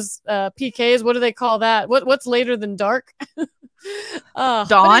like, it was PKs. What do they call that? What's later than dark?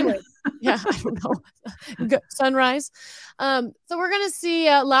 Dawn. Anyway, yeah, I don't know. Sunrise. So we're gonna see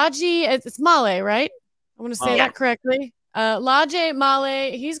Laji. It's Male, right? I want to say that correctly. Laje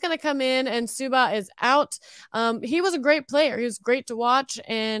Male, he's going to come in, and Suba is out. He was a great player. He was great to watch,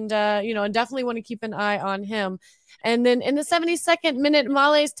 and and definitely want to keep an eye on him. And then in the 72nd minute,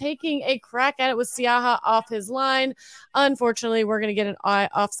 Male's taking a crack at it with Siaha off his line. Unfortunately, we're going to get an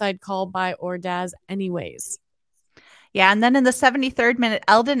offside call by Ordaz anyways. Yeah, and then in the 73rd minute,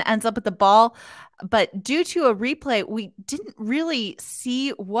 Eldon ends up with the ball. But due to a replay, we didn't really see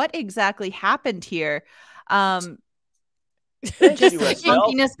what exactly happened here. Just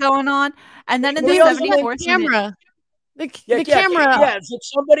funkiness going on. And then in the 74th camera. The camera. Yeah, it's like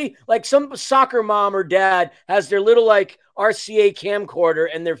somebody, like some soccer mom or dad has their little like RCA camcorder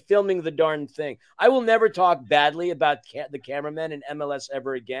and they're filming the darn thing. I will never talk badly about the cameramen in MLS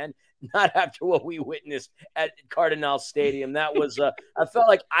ever again. Not after what we witnessed at Cardinal Stadium. That was, I felt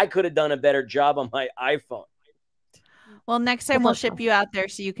like I could have done a better job on my iPhone. Well, next time we'll ship you out there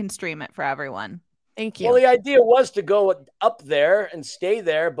so you can stream it for everyone. Thank you. Well, the idea was to go up there and stay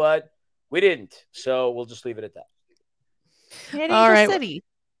there, but we didn't. So we'll just leave it at that. All right. City.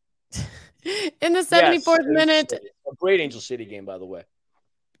 In the 74th minute. A great Angel City game, by the way.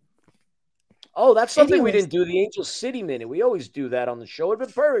 Oh, that's something we didn't do, the Angel City minute. We always do that on the show. It would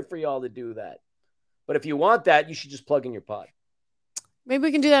be perfect for y'all to do that. But if you want that, you should just plug in your pod. Maybe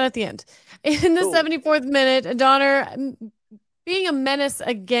we can do that at the end. In the 74th minute, Donner being a menace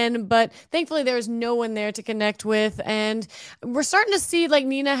again, but thankfully there was no one there to connect with. And we're starting to see, like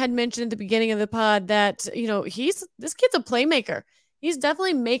Nina had mentioned at the beginning of the pod, that, this kid's a playmaker. He's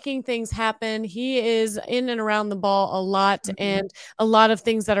definitely making things happen. He is in and around the ball a lot, and a lot of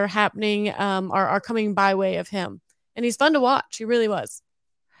things that are happening are coming by way of him. And he's fun to watch. He really was.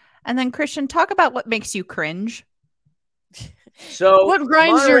 And then, Christian, talk about what makes you cringe. So what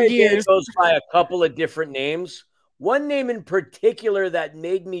grinds your gears? Goes by a couple of different names. One name in particular that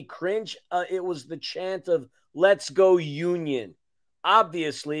made me cringe, it was the chant of "Let's go Union."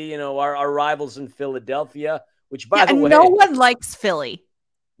 Obviously, our rivals in Philadelphia, which, by the way, no one likes Philly.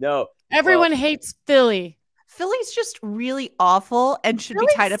 No. Everyone hates Philly. Philly's just really awful and should be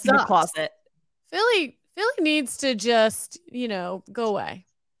tied up in the closet. Philly needs to just, go away.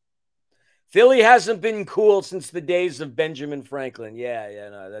 Philly hasn't been cool since the days of Benjamin Franklin.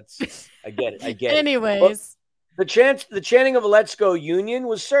 I get it. Anyways. Well, the chanting of "Let's Go Union"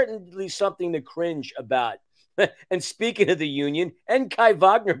 was certainly something to cringe about. And speaking of the Union, and Kai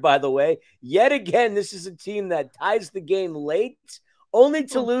Wagner, by the way, yet again, this is a team that ties the game late, only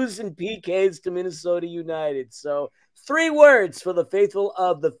to lose in PKs to Minnesota United. So 3 words for the faithful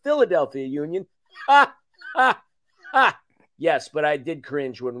of the Philadelphia Union. Ha, ha, ha. Yes, but I did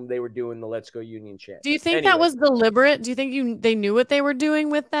cringe when they were doing the "Let's Go Union" chant. Do you think that was deliberate? Do you think they knew what they were doing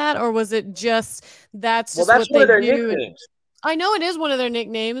with that? Or was it just that's one of their nicknames. I know it is one of their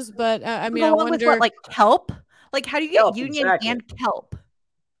nicknames, but I wonder. With what, like kelp? Like, how do you get Union and kelp?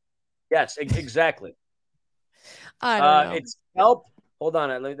 Yes, exactly. I don't know. It's kelp. Hold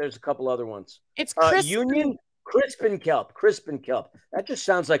on. There's a couple other ones. It's Union, Crispin Kelp. That just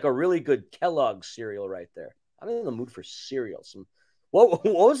sounds like a really good Kellogg's cereal right there. I'm in the mood for cereal. What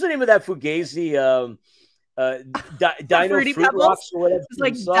was the name of that Fugazi? Dino Fruit Rocks or whatever. It's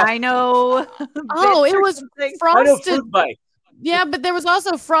like Dino. Oh, it was frosted. Dino Fruit Bite. Yeah, but there was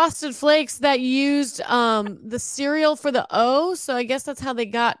also Frosted Flakes that used the cereal for the O. So I guess that's how they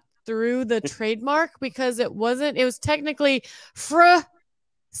got through the trademark, because it was technically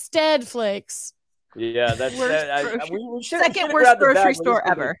Frosted Flakes. Yeah, that's second worst grocery store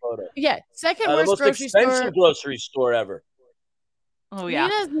ever. Yeah, second worst grocery store. The most expensive grocery store ever. Oh, yeah.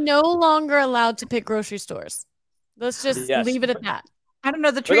 Nina's no longer allowed to pick grocery stores. Let's just leave it at that. I don't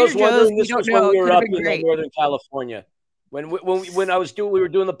know. The Trader Joe's, we don't know. We were up in Northern California. When we were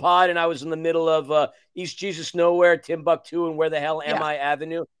doing the pod, and I was in the middle of East Jesus Nowhere, Timbuktu, and where the hell am I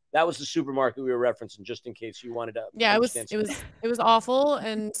Avenue. That was the supermarket we were referencing, just in case you wanted to. Yeah, it was awful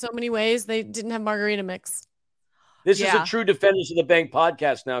in so many ways. They didn't have margarita mix. This is a true Defenders of the Banc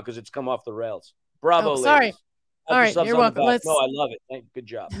podcast now, because it's come off the rails. Bravo, sorry. ladies. All right, you're welcome. No, I love it. Good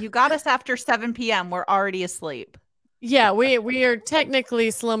job. You got us after 7 p.m. We're already asleep. Yeah, we are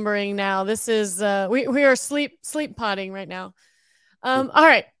technically slumbering now. This is we are sleep potting right now. All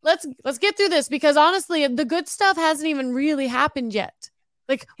right, let's get through this, because honestly, the good stuff hasn't even really happened yet.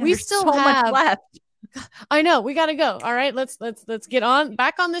 Like, we still have much left. I know, we gotta go. All right, let's get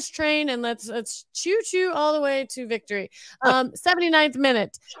back on this train, and let's choo all the way to victory. 79th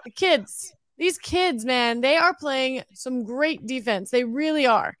minute. The these kids, man, they are playing some great defense. They really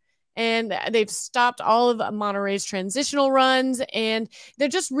are. And they've stopped all of Monterey's transitional runs. And they're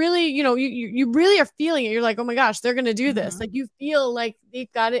just really, you really are feeling it. You're like, oh my gosh, they're going to do this. Like, you feel like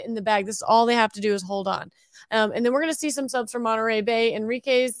they've got it in the bag. This is all they have to do is hold on. And then we're going to see some subs from Monterey Bay.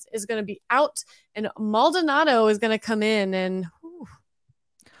 Enriquez is going to be out, and Maldonado is going to come in. And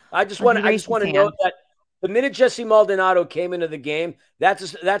I just want to note that the minute Jesse Maldonado came into the game, that's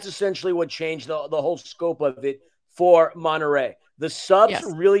essentially what changed the whole scope of it for Monterey. The subs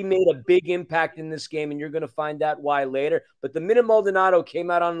really made a big impact in this game, and you're going to find out why later. But the minute Maldonado came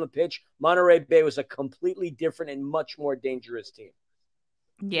out on the pitch, Monterey Bay was a completely different and much more dangerous team.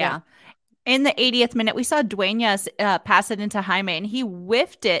 Yeah. In the 80th minute, we saw Duenas pass it into Jaime, and he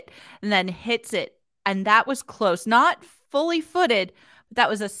whiffed it and then hits it. And that was close. Not fully footed, but that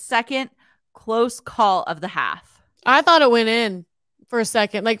was a second close call of the half. I thought it went in for a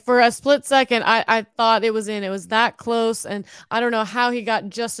second. Like, for a split second, I thought it was in. It was that close, and I don't know how he got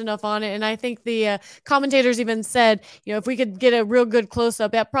just enough on it. And I think the commentators even said, if we could get a real good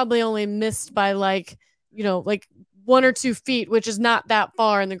close-up, that probably only missed by like 1 or 2 feet, which is not that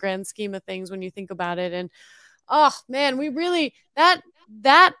far in the grand scheme of things when you think about it. And oh man, we really,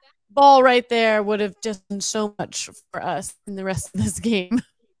 that ball right there would have just done so much for us in the rest of this game.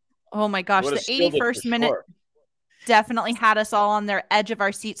 Oh my gosh, the 81st minute definitely had us all on their edge of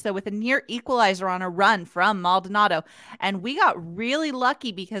our seats, though, with a near equalizer on a run from Maldonado. And we got really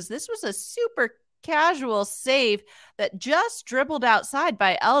lucky because this was a super casual save that just dribbled outside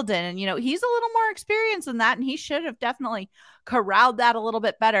by Eldon. And, he's a little more experienced than that, and he should have definitely corralled that a little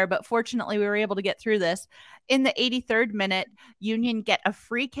bit better. But fortunately, we were able to get through this. In the 83rd minute, Union get a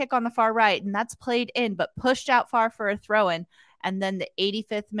free kick on the far right, and that's played in, but pushed out far for a throw-in. And then the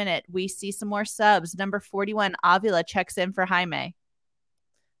 85th minute, we see some more subs. Number 41, Avila, checks in for Jaime.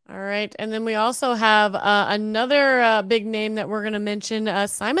 All right. And then we also have another big name that we're going to mention.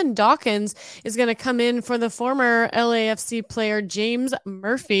 Simon Dawkins is going to come in for the former LAFC player James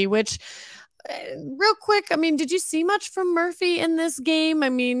Murphy, which, real quick, I mean, did you see much from Murphy in this game? I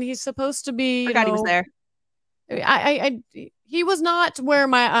mean, he's supposed to be, forgot he was there. He was not where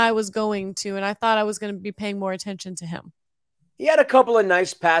my eye was going to, and I thought I was going to be paying more attention to him. He had a couple of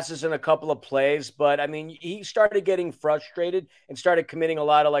nice passes and a couple of plays, but I mean, he started getting frustrated and started committing a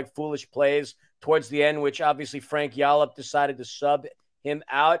lot of foolish plays towards the end, which obviously Frank Yallop decided to sub him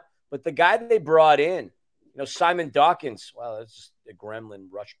out. But the guy that they brought in, Simon Dawkins, well, it's just a gremlin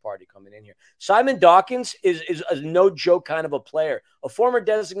rush party coming in here. Simon Dawkins is a no joke kind of a player, a former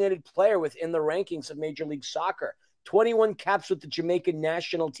designated player within the rankings of Major League Soccer, 21 caps with the Jamaican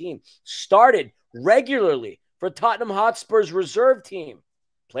national team, started regularly for Tottenham Hotspur's reserve team,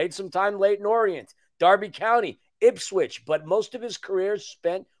 played some time Leyton Orient, Derby County, Ipswich, but most of his career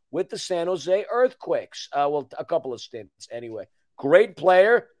spent with the San Jose Earthquakes. Well, a couple of stints anyway. Great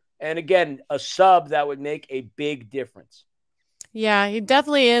player, and again, a sub that would make a big difference. Yeah, he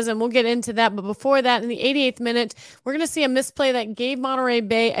definitely is, and we'll get into that. But before that, in the 88th minute, we're going to see a misplay that gave Monterey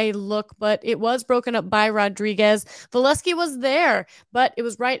Bay a look, but it was broken up by Rodriguez. Valesky was there, but it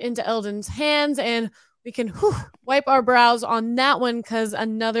was right into Eldon's hands, and we can wipe our brows on that one because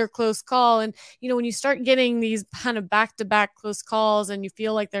another close call. And, when you start getting these kind of back-to-back close calls and you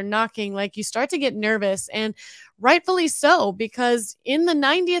feel like they're knocking, you start to get nervous, and rightfully so, because in the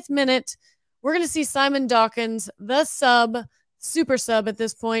 90th minute, we're going to see Simon Dawkins, the super sub at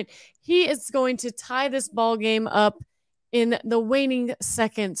this point. He is going to tie this ball game up in the waning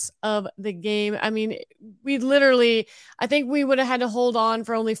seconds of the game. I mean, I think we would have had to hold on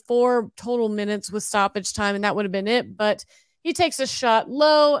for only 4 total minutes with stoppage time, and that would have been it. But he takes a shot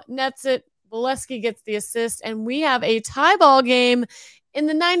low, nets it. Valesky gets the assist, and we have a tie ball game in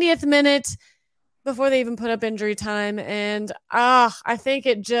the 90th minute before they even put up injury time. And I think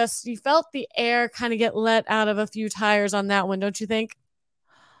you felt the air kind of get let out of a few tires on that one, don't you think?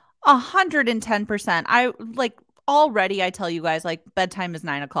 110%. Already, I tell you guys, bedtime is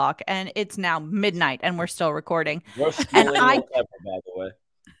 9 o'clock, and it's now midnight, and we're still recording. And I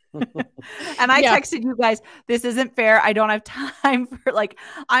texted you guys, this isn't fair. I don't have time for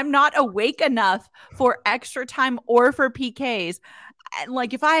I'm not awake enough for extra time or for PKs.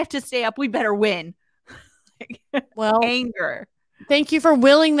 And if I have to stay up, we better win. Well, anger. Thank you for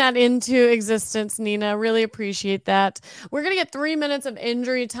willing that into existence, Nina. Really appreciate that. We're going to get 3 minutes of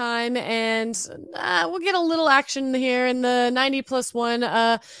injury time, and we'll get a little action here in the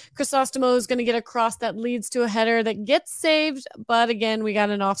 90+1. Crisostomo is going to get a cross that leads to a header that gets saved, but again, we got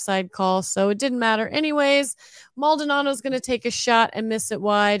an offside call, so it didn't matter anyways. Maldonado is going to take a shot and miss it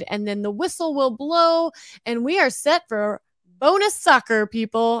wide, and then the whistle will blow, and we are set for bonus soccer,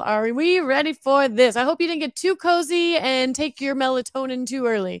 people. Are we ready for this? I hope you didn't get too cozy and take your melatonin too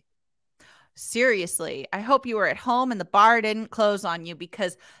early. Seriously, I hope you were at home and the bar didn't close on you,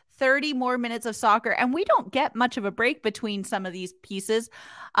 because 30 more minutes of soccer, and we don't get much of a break between some of these pieces.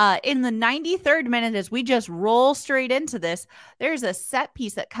 In the 93rd minute, as we just roll straight into this, there's a set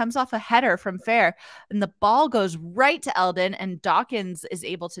piece that comes off a header from Fair, and the ball goes right to Eldon, and Dawkins is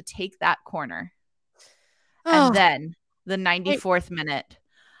able to take that corner. Oh. And then the 94th minute.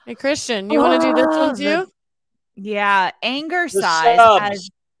 Hey, Christian, you want to do this one too? Yeah, anger The size.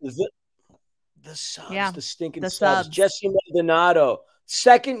 subs. The subs, Yeah, the stinking the subs. subs. Jesse Maldonado,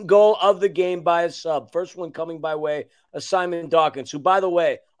 second goal of the game by a sub. First one coming by way of Simon Dawkins, who, by the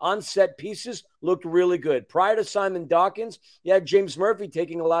way, on set pieces looked really good. Prior to Simon Dawkins, you had James Murphy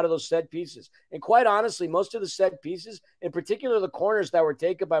taking a lot of those set pieces. And quite honestly, most of the set pieces, in particular the corners that were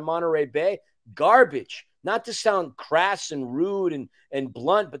taken by Monterey Bay, garbage. Not to sound crass and rude and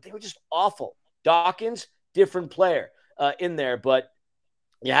blunt, but they were just awful. Dawkins, different player in there, but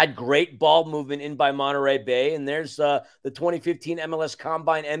you had great ball movement in by Monterey Bay, and there's the 2015 MLS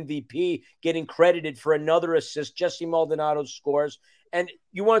Combine MVP getting credited for another assist. Jesse Maldonado scores. And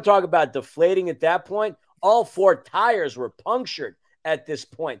you want to talk about deflating at that point? All four tires were punctured at this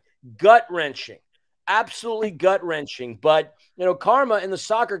point. Gut-wrenching. Absolutely gut-wrenching. But, you know, karma and the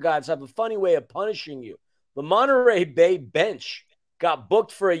soccer gods have a funny way of punishing you. The Monterey Bay bench got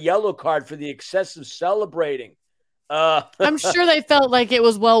booked for a yellow card for the excessive celebrating. I'm sure they felt like it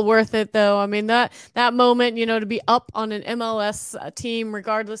was well worth it, though. I mean, that moment, you know, to be up on an MLS team,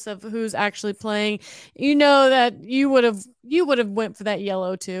 regardless of who's actually playing, you know that you would have went for that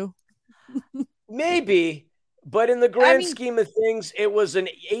yellow too. Maybe, but in the grand scheme of things, it was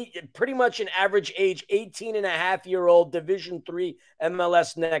pretty much an average age 18-and-a-half-year-old Division III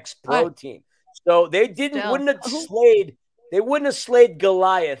MLS Next Pro team. So they wouldn't have slayed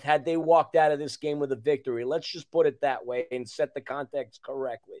Goliath had they walked out of this game with a victory. Let's just put it that way and set the context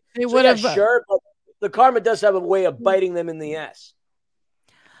correctly. They would have, sure, but the karma does have a way of biting them in the ass.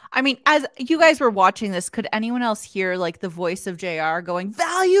 I mean, as you guys were watching this, could anyone else hear like the voice of JR going,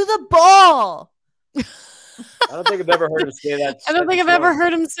 "Value the ball"? I don't think I've ever heard him say that. I don't think I've ever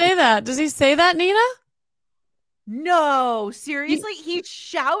heard him say that. Does he say that, Nina? No, seriously, he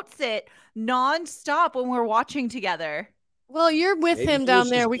shouts it nonstop when we're watching together. Well, you're with him down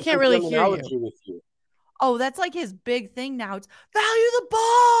there. We can't really hear you. Oh, that's like his big thing now. It's value the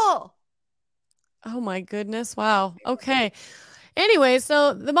ball. Oh, my goodness. Wow. Okay. Anyway,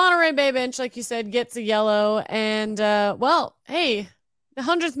 so the Monterey Bay bench, like you said, gets a yellow. And, well, hey, the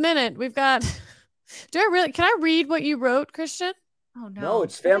 100th minute, we've got – can I read what you wrote, Christian? Oh, no. No,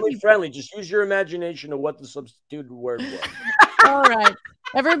 it's family friendly. Just use your imagination of what the substituted word was. All right.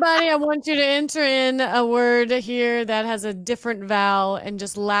 Everybody, I want you to enter in a word here that has a different vowel and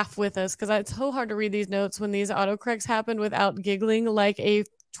just laugh with us, because it's so hard to read these notes when these autocorrects happen without giggling like a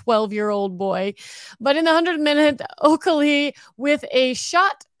 12-year-old boy. But in the 100th minute, Oakley with a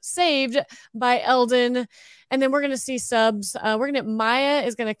shot saved by Eldon. And then we're going to see subs. Maya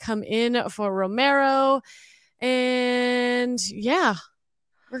is going to come in for Romero. And yeah.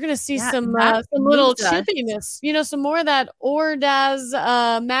 We're going to see some little chippiness. You know, some more of that Ordaz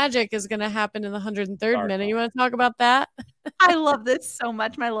magic is going to happen in the 103rd minute. You want to talk about that? I love this so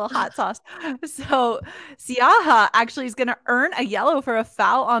much, my little hot sauce. So Siaha actually is going to earn a yellow for a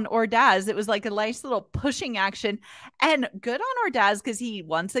foul on Ordaz. It was like a nice little pushing action. And good on Ordaz, because he,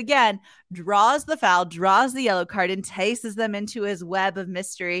 once again, draws the foul, draws the yellow card, entices them into his web of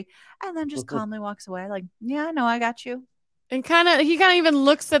mystery, and then just calmly walks away like, yeah, no, I got you. And he kind of even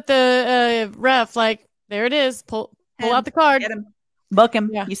looks at the ref like, there it is. Pull out the card. Get him. Book him.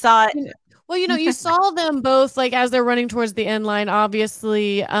 Yeah. You saw it. Well, you know, you saw them both, like, as they're running towards the end line.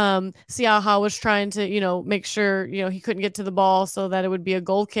 Obviously, Siaha was trying to, you know, make sure, you know, he couldn't get to the ball so that it would be a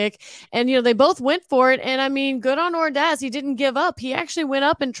goal kick. And, you know, they both went for it. And, I mean, good on Ordaz. He didn't give up. He actually went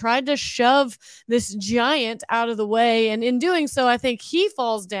up and tried to shove this giant out of the way. And in doing so, I think he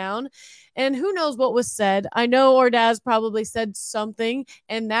falls down. And who knows what was said. I know Ordaz probably said something,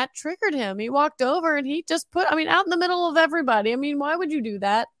 and that triggered him. He walked over, and he just out in the middle of everybody. I mean, why would you do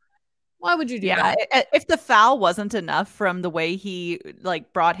that? Why would you do that? If the foul wasn't enough from the way he,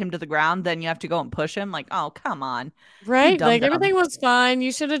 like, brought him to the ground, then you have to go and push him. Like, oh, come on. Right? Like, everything was fine.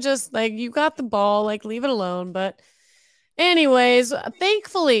 You should have just, like, you got the ball. Like, leave it alone. But anyways,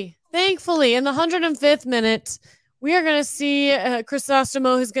 thankfully, in the 105th minute, we are going to see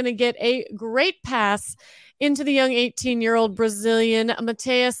Crisostomo, who's going to get a great pass into the young 18-year-old Brazilian,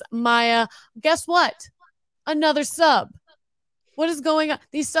 Mateus Maia. Guess what? Another sub. What is going on?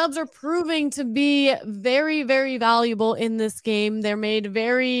 These subs are proving to be very, very valuable in this game. They're made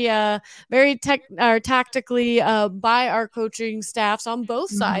very, very tactically by our coaching staffs on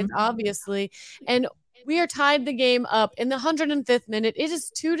both sides, obviously. And we are tied the game up in the 105th minute. It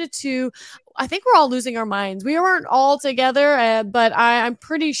is 2-2. I think we're all losing our minds. We weren't all together, but I'm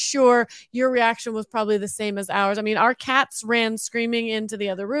pretty sure your reaction was probably the same as ours. I mean, our cats ran screaming into the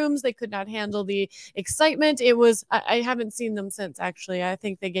other rooms. They could not handle the excitement. It was, I haven't seen them since, actually. I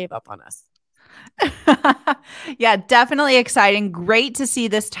think they gave up on us. Yeah, definitely exciting. Great to see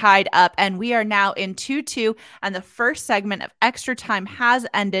this tied up. And we are now in 2-2, and the first segment of extra time has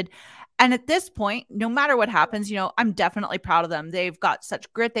ended. And at this point, no matter what happens, I'm definitely proud of them. They've got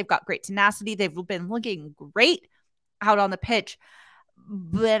such grit. They've got great tenacity. They've been looking great out on the pitch.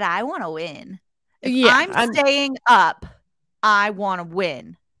 But I want to win. If I'm staying up, I want to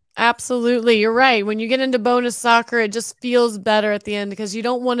win. Absolutely. You're right. When you get into bonus soccer, it just feels better at the end because you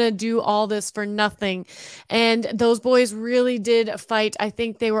don't want to do all this for nothing. And those boys really did fight. I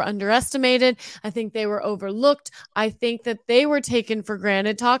think they were underestimated. I think they were overlooked. I think that they were taken for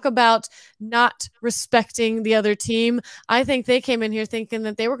granted. Talk about not respecting the other team. I think they came in here thinking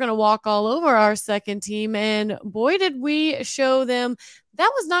that they were going to walk all over our second team. And boy, did we show them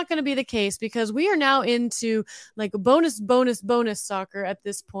that was not going to be the case, because we are now into like bonus soccer at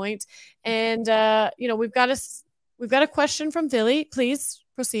this point. And, we've got a question from Philly. Please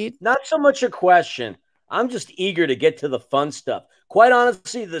proceed. Not so much a question. I'm just eager to get to the fun stuff. Quite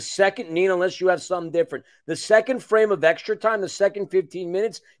honestly, the second, Nina, unless you have something different, the second frame of extra time, the second 15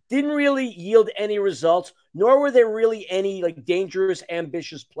 minutes, didn't really yield any results, nor were there really any like dangerous,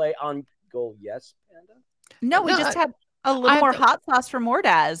 ambitious play on goal. Yes, Panda? No, we just had a little more hot sauce for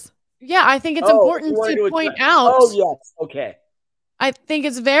Mordaz. Yeah, I think it's important to point out. Oh, yes. Okay. I think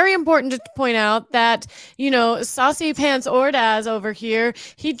it's very important to point out that, Saucy Pants Ordaz over here,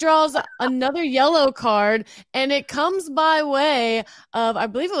 he draws another yellow card, and it comes by way of, I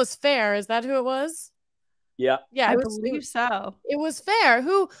believe it was Fair. Is that who it was? Yeah. Yeah, I believe so. It was Fair,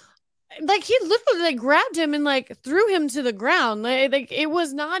 who, he literally grabbed him and threw him to the ground. Like it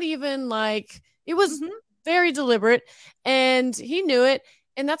was not even it was very deliberate, and he knew it.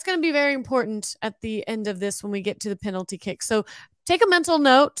 And that's going to be very important at the end of this when we get to the penalty kick. So take a mental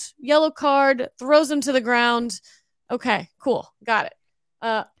note. Yellow card, throws him to the ground. Okay, cool. Got it.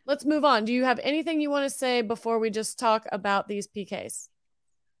 Let's move on. Do you have anything you want to say before we just talk about these PKs?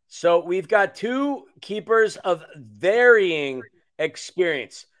 So we've got two keepers of varying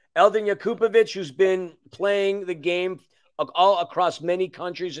experience. Eldin Jakupovic, who's been playing the game all across many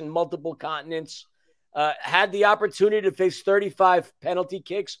countries and multiple continents, had the opportunity to face 35 penalty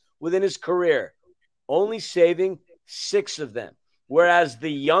kicks within his career, only saving 6 of them. Whereas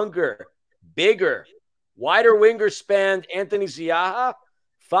the younger, bigger, wider winger spanned Anthony Ziaha,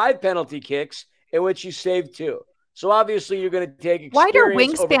 5 penalty kicks in which he saved 2. So obviously you're going to take experience. Wider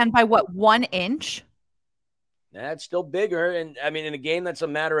wingspan by what, 1 inch? That's still bigger. And I mean, in a game that's a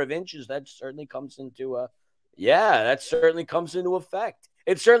matter of inches, that certainly comes into effect.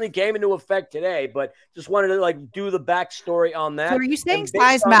 It certainly came into effect today, but just wanted to do the backstory on that. So are you saying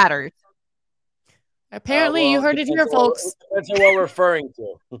size matters? Apparently, you heard it here, folks. That's what we're referring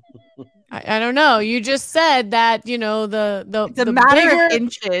to. I don't know. You just said that, the matter bigger, of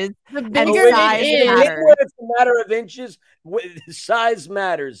inches. The bigger it is. It's a matter of inches. Size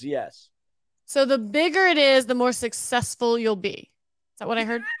matters, yes. So the bigger it is, the more successful you'll be. Is that what I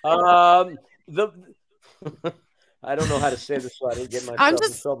heard? I don't know how to say this so I didn't get myself I'm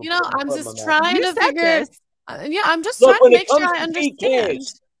just, in trouble. I'm just trying to figure. I'm just Look, trying to make sure I understand.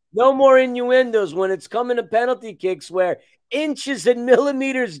 PKs, no more innuendos when it's coming to penalty kicks where inches and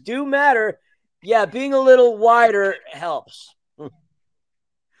millimeters do matter. Yeah, being a little wider helps.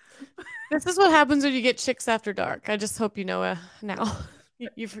 This is what happens when you get chicks after dark. I just hope you know now.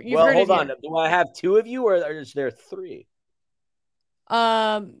 You've heard hold it on. here. Do I have 2 of you, or is there 3?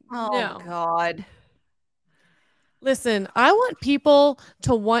 Oh, no. God. Listen, I want people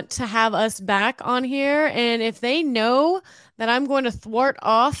to want to have us back on here. And if they know that I'm going to thwart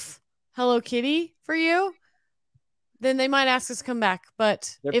off Hello Kitty for you, then they might ask us to come back.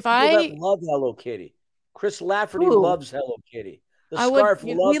 But if I love Hello Kitty, Chris Lafferty loves Hello Kitty.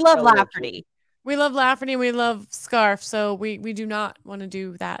 We love Lafferty. We love Lafferty. We love Scarf. So we do not want to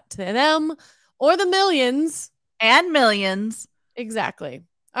do that to them or the millions. And millions. Exactly.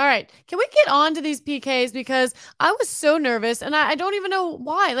 All right. Can we get on to these PKs? Because I was so nervous, and I don't even know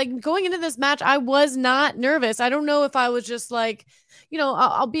why. Going into this match, I was not nervous. I don't know if I was just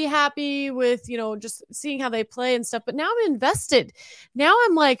I'll be happy with, just seeing how they play and stuff. But now I'm invested. Now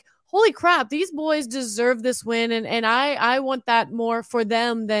I'm like, holy crap, these boys deserve this win. And I want that more for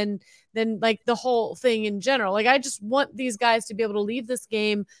them than like the whole thing in general. Like, I just want these guys to be able to leave this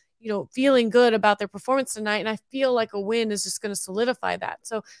game, feeling good about their performance tonight. And I feel like a win is just going to solidify that.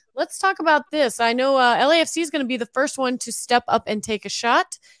 So let's talk about this. I know LAFC is going to be the first one to step up and take a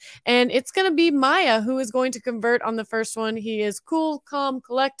shot. And it's going to be Maya who is going to convert on the first one. He is cool, calm,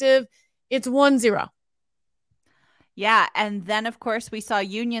 collective. It's 1-0. Yeah, and then, of course, we saw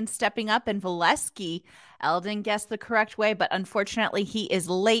Union stepping up and Valesky. Eldon guessed the correct way, but unfortunately he is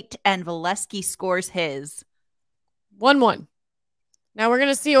late and Valesky scores his. 1-1. Now we're going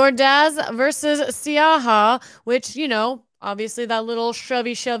to see Ordaz versus Siaha, which, obviously that little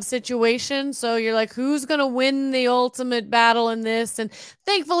shovey-shove situation. So you're like, who's going to win the ultimate battle in this? And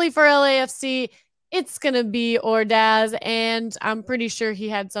thankfully for LAFC, it's going to be Ordaz. And I'm pretty sure he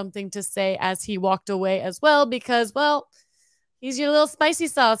had something to say as he walked away as well, because, well, he's your little spicy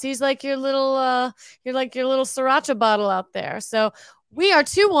sauce. He's like your little, sriracha bottle out there. So we are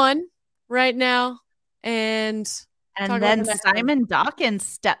 2-1 right now. And then Simon Dawkins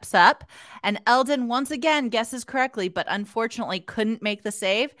steps up, and Eldon once again guesses correctly, but unfortunately couldn't make the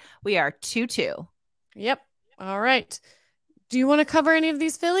save. We are 2-2. Yep. All right. Do you want to cover any of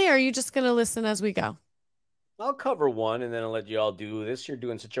these, Philly, or are you just going to listen as we go? I'll cover one, and then I'll let you all do this. You're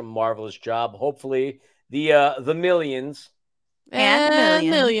doing such a marvelous job. Hopefully, the millions and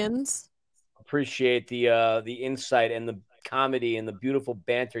millions appreciate the insight and the comedy and the beautiful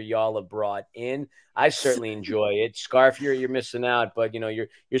banter y'all have brought in. I certainly enjoy it. Scarf, you're missing out, but you're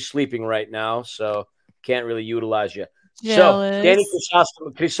sleeping right now, so can't really utilize you. Jealous. So Danny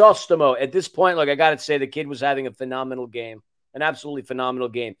Crisostomo, at this point, look, I gotta say the kid was having a phenomenal game, an absolutely phenomenal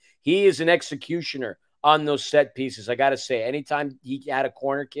game. He is an executioner on those set pieces. I gotta say, anytime he had a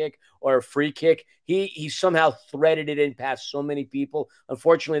corner kick or a free kick, he somehow threaded it in past so many people.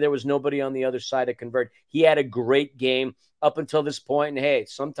 Unfortunately, there was nobody on the other side to convert. He had a great game up until this point, and hey,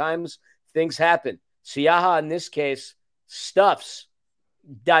 sometimes things happen. Siaha, in this case, stuffs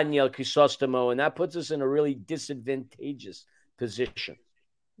Daniel Crisostomo, and that puts us in a really disadvantageous position.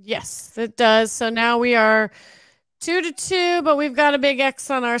 Yes, it does. So now we are 2-2, but we've got a big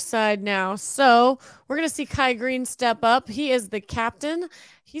X on our side now. So we're going to see Kai Green step up. He is the captain.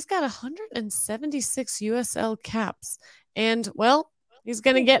 He's got 176 USL caps. And, well, he's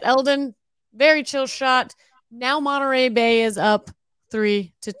going to get Eldon. Very chill shot. Now Monterey Bay is up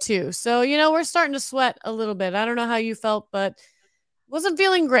 3-2. So, we're starting to sweat a little bit. I don't know how you felt, but wasn't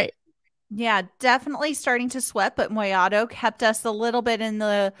feeling great. Yeah, definitely starting to sweat, but Moyado kept us a little bit in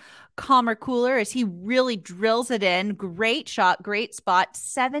the calmer cooler as he really drills it in. Great shot, great spot.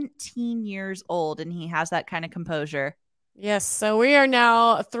 17 years old, and he has that kind of composure. Yes, so we are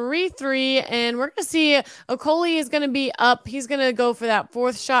now 3-3, and we're going to see Okoli is going to be up. He's going to go for that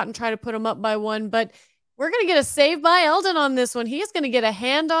fourth shot and try to put him up by 1, but we're going to get a save by Eldon on this one. He is going to get a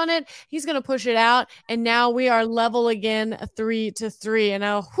hand on it. He's going to push it out, and now we are level again, 3-3. And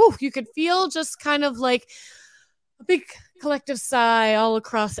now, you could feel just kind of like a big collective sigh all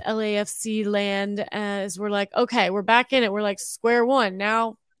across LAFC land as we're like, okay, we're back in it. We're like square one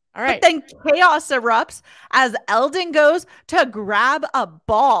now. All right. But then chaos erupts as Eldon goes to grab a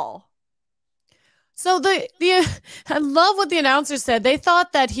ball. So I love what the announcer said. They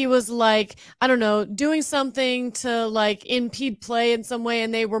thought that he was like, I don't know, doing something to like impede play in some way,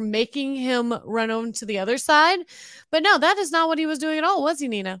 and they were making him run on to the other side. But no, that is not what he was doing at all, was he,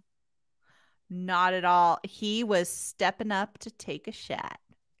 Nina? Not at all. He was stepping up to take a shot.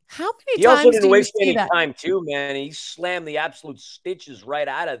 How many he times also didn't do waste you see any that? time, too, man. He slammed the absolute stitches right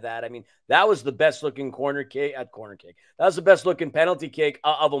out of that. I mean, that was the best-looking corner kick. That was the best-looking penalty kick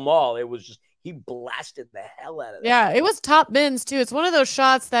of them all. It was just he blasted the hell out of that. Yeah, it was top bins, too. It's one of those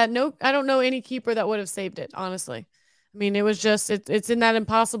shots that I don't know any keeper that would have saved it, honestly. I mean, it was just it's in that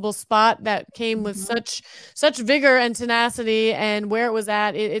impossible spot that came with such vigor and tenacity, and where it was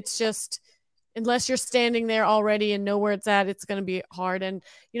at, it's just unless you're standing there already and know where it's at, it's going to be hard. And,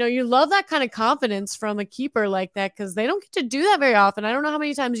 you love that kind of confidence from a keeper like that because they don't get to do that very often. I don't know how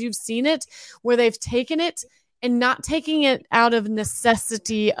many times you've seen it where they've taken it and not taking it out of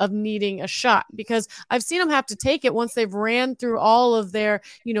necessity of needing a shot, because I've seen them have to take it once they've ran through all of their,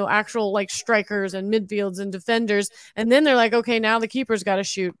 actual like strikers and midfields and defenders. And then they're like, okay, now the keeper's got to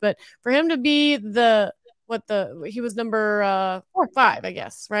shoot. But for him to be he was number 5, I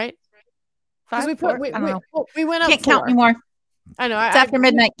guess, right? 5, we 4, we went up. Can't 4. count anymore. I know. It's after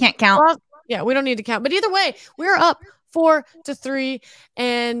midnight. Can't count. Well, yeah, we don't need to count. But either way, we're up 4-3,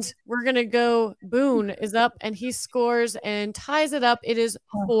 and we're gonna go. Boone is up, and he scores and ties it up. It is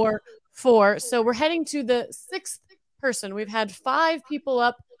 4-4. So we're heading to the 6th person. We've had 5 people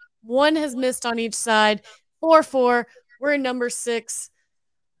up One has missed on each side. 4-4. We're in number 6.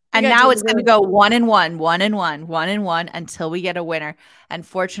 And now it's going to go 1-1, 1-1, 1-1 until we get a winner.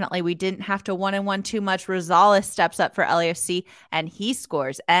 Unfortunately, we didn't have to 1-1 too much. Rosales steps up for LAFC and he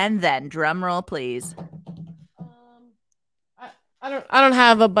scores. And then, drum roll, please. I don't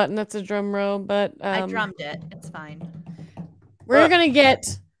have a button that's a drum roll, but I drummed it. It's fine. We're gonna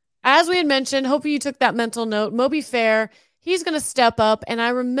get, as we had mentioned. Hopefully you took that mental note. Moby Fair, he's gonna step up, and I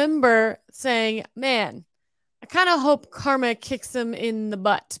remember saying, "Man, I kind of hope karma kicks him in the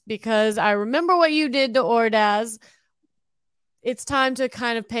butt because I remember what you did to Ordaz. It's time to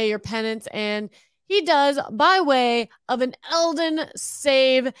kind of pay your penance." And he does, by way of an Eldon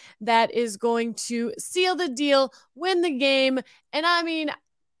save that is going to seal the deal, win the game. And I mean,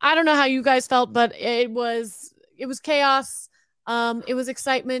 I don't know how you guys felt, but it was chaos. It was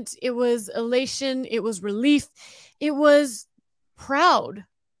excitement. It was elation. It was relief. It was proud,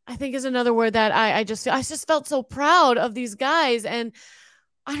 I think is another word that I just felt so proud of these guys. And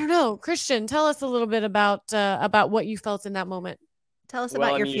I don't know, Christian, tell us a little bit about what you felt in that moment. Tell us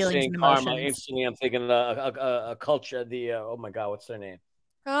about your feelings and emotions. Karma, instantly, I'm thinking a culture. Oh my God, what's their name?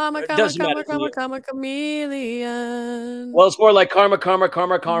 Karma, chameleon. Well, it's more like karma.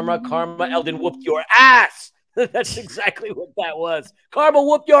 Eldon whooped your ass. That's exactly what that was. Karma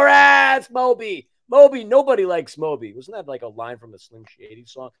whooped your ass, Moby. Nobody likes Moby. Wasn't that like a line from a Slim Shady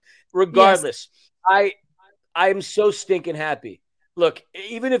song? Regardless, yes. I'm so stinking happy. Look,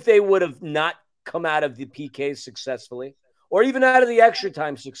 even if they would have not come out of the PKs successfully, or even out of the extra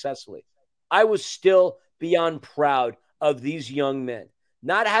time successfully, I was still beyond proud of these young men.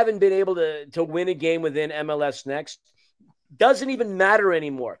 Not having been able to win a game within MLS Next doesn't even matter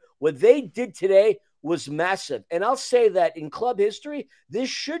anymore. What they did today was massive. And I'll say that in club history, this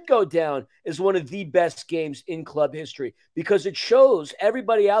should go down as one of the best games in club history because it shows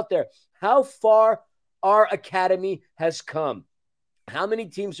everybody out there how far our academy has come. How many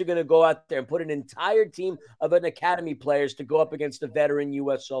teams are going to go out there and put an entire team of an academy players to go up against a veteran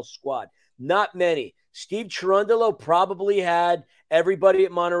USL squad? Not many. Steve Cherundolo probably had everybody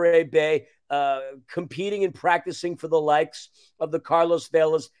at Monterey Bay competing and practicing for the likes of the Carlos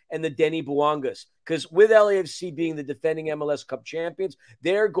Velas and the Denny Buangas. Because with LAFC being the defending MLS Cup champions,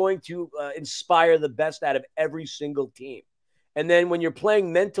 they're going to inspire the best out of every single team. And then when you're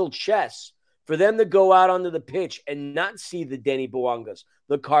playing mental chess, for them to go out onto the pitch and not see the Denny Buangas,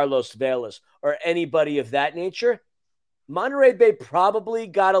 the Carlos Velas, or anybody of that nature, Monterey Bay probably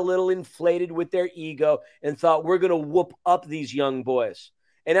got a little inflated with their ego and thought, we're going to whoop up these young boys.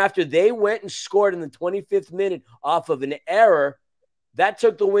 And after they went and scored in the 25th minute off of an error, that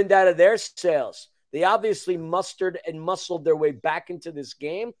took the wind out of their sails. They obviously mustered and muscled their way back into this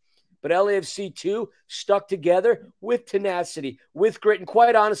game. But LAFC, too, stuck together with tenacity, with grit. And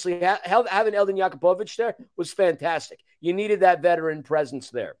quite honestly, having Eldon Jakubovic there was fantastic. You needed that veteran presence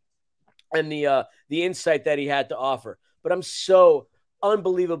there and the insight that he had to offer. But I'm so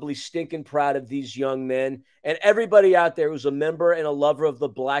unbelievably stinking proud of these young men. And everybody out there who's a member and a lover of the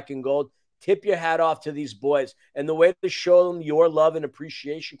black and gold, tip your hat off to these boys. And the way to show them your love and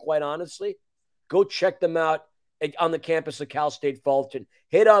appreciation, quite honestly, go check them out on the campus of Cal State Fullerton.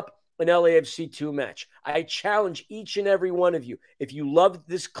 Hit up an LAFC 2 match. I challenge each and every one of you. If you love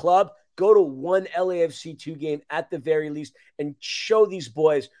this club, go to one LAFC 2 game at the very least and show these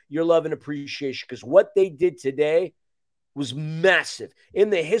boys your love and appreciation because what they did today was massive.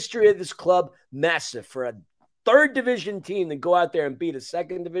 In the history of this club, massive. For a third division team to go out there and beat a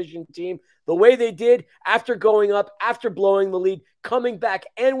second division team the way they did after going up, after blowing the lead, coming back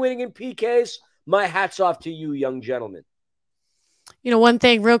and winning in PKs, my hat's off to you, young gentlemen. You know, one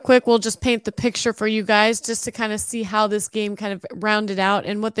thing real quick, we'll just paint the picture for you guys just to kind of see how this game kind of rounded out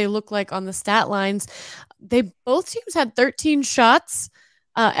and what they look like on the stat lines. Both teams had 13 shots.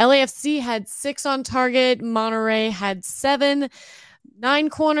 LAFC had 6 on target. Monterey had 7, 9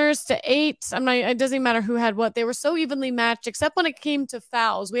 corners to 8. It doesn't even matter who had what. They were so evenly matched, except when it came to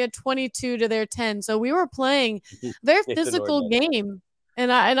fouls. We had 22 to their 10. So we were playing a very physical game.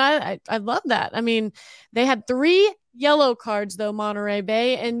 And I love that. I mean, they had 3 yellow cards, though, Monterey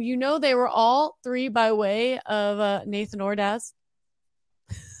Bay. And you know they were all 3 by way of Nathan Ordaz.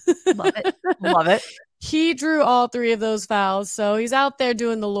 Love it. Love it. He drew all 3 of those fouls. So he's out there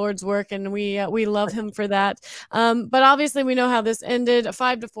doing the Lord's work, and we love him for that. But obviously we know how this ended,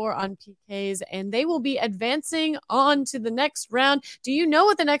 5-4 on PKs, and they will be advancing on to the next round. Do you know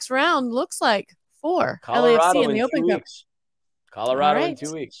what the next round looks like for Colorado LAFC in the Open Cup? Colorado in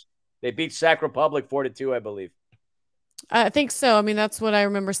 2 weeks. They beat Sac Republic 4-2, I believe. I think so. I mean, that's what I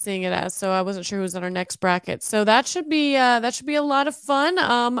remember seeing it as. So I wasn't sure who was in our next bracket. So that should be a lot of fun.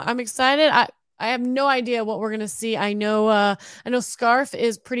 I'm excited. I have no idea what we're gonna see. I know Scarf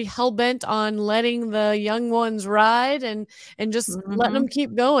is pretty hell-bent on letting the young ones ride and just letting them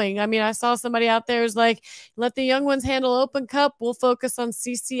keep going. I mean, I saw somebody out there who's like, let the young ones handle Open Cup. We'll focus on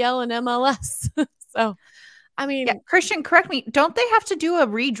CCL and MLS. So, I mean, yeah, Christian, correct me. Don't they have to do a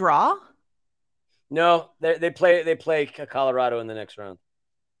redraw? No, they play Colorado in the next round.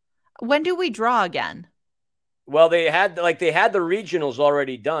 When do we draw again? Well, they had the regionals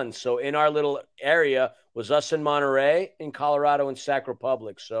already done. So in our little area was us in Monterey, in Colorado, and Sac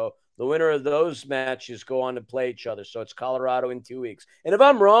Republic. So the winner of those matches go on to play each other. So it's Colorado in 2 weeks. And if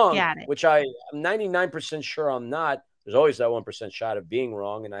I'm wrong, which I'm 99% sure I'm not, there's always that 1% shot of being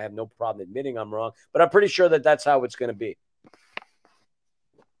wrong, and I have no problem admitting I'm wrong. But I'm pretty sure that that's how it's going to be.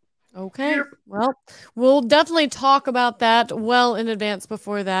 Okay. Well, we'll definitely talk about that well in advance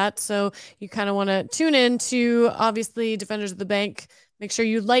before that. So you kind of want to tune in to, obviously, Defenders of the Banc. Make sure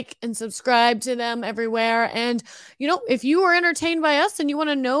you like and subscribe to them everywhere. And, if you were entertained by us and you want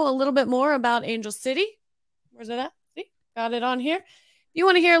to know a little bit more about Angel City, where's it at? See, got it on here. You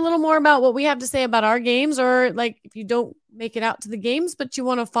want to hear a little more about what we have to say about our games, or like if you don't make it out to the games, but you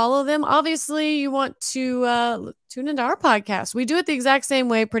want to follow them, obviously you want to tune into our podcast. We do it the exact same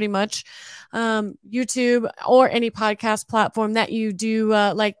way, pretty much. YouTube or any podcast platform that you do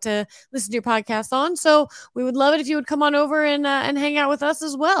like to listen to your podcast on. So we would love it if you would come on over and hang out with us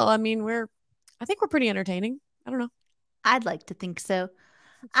as well. I mean, I think we're pretty entertaining. I don't know. I'd like to think so.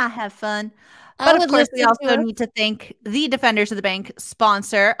 I have fun. But of course, we also need to thank the Defenders of the Banc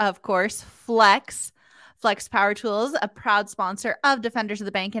sponsor, of course, Flex Power Tools, a proud sponsor of Defenders of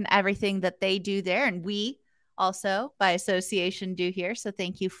the Banc and everything that they do there. And we also, by association, do here. So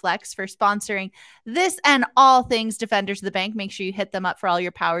thank you, Flex, for sponsoring this and all things Defenders of the Banc. Make sure you hit them up for all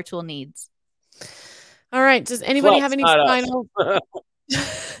your power tool needs. All right. Does anybody have any final?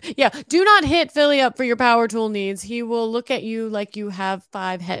 Yeah. Do not hit Philly up for your power tool needs. He will look at you like you have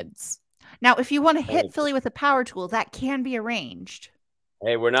 5 heads. Now, if you want to hit Philly with a power tool, that can be arranged.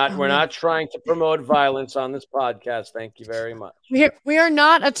 Hey, we're not trying to promote violence on this podcast. Thank you very much. We are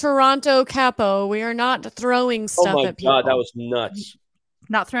not a Toronto capo. We are not throwing stuff at people. Oh my God, that was nuts.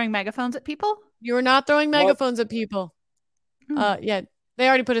 Not throwing megaphones at people? You are not throwing megaphones at people. Yeah, they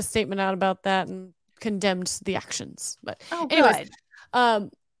already put a statement out about that and condemned the actions. But anyways,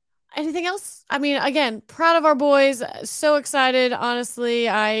 anything else? I mean, again, proud of our boys. So excited. Honestly,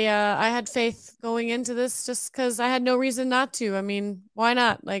 I had faith going into this just because I had no reason not to. I mean, why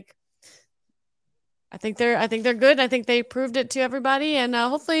not? Like, I think they're good. I think they proved it to everybody, and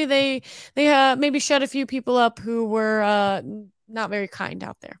hopefully they maybe shut a few people up who were not very kind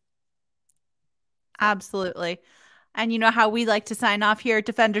out there. Absolutely. And you know how we like to sign off here at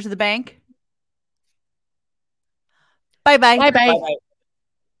Defenders of the Banc? Bye-bye. Bye-bye.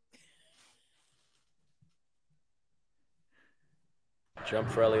 Jump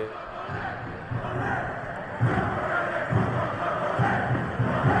for Elliot.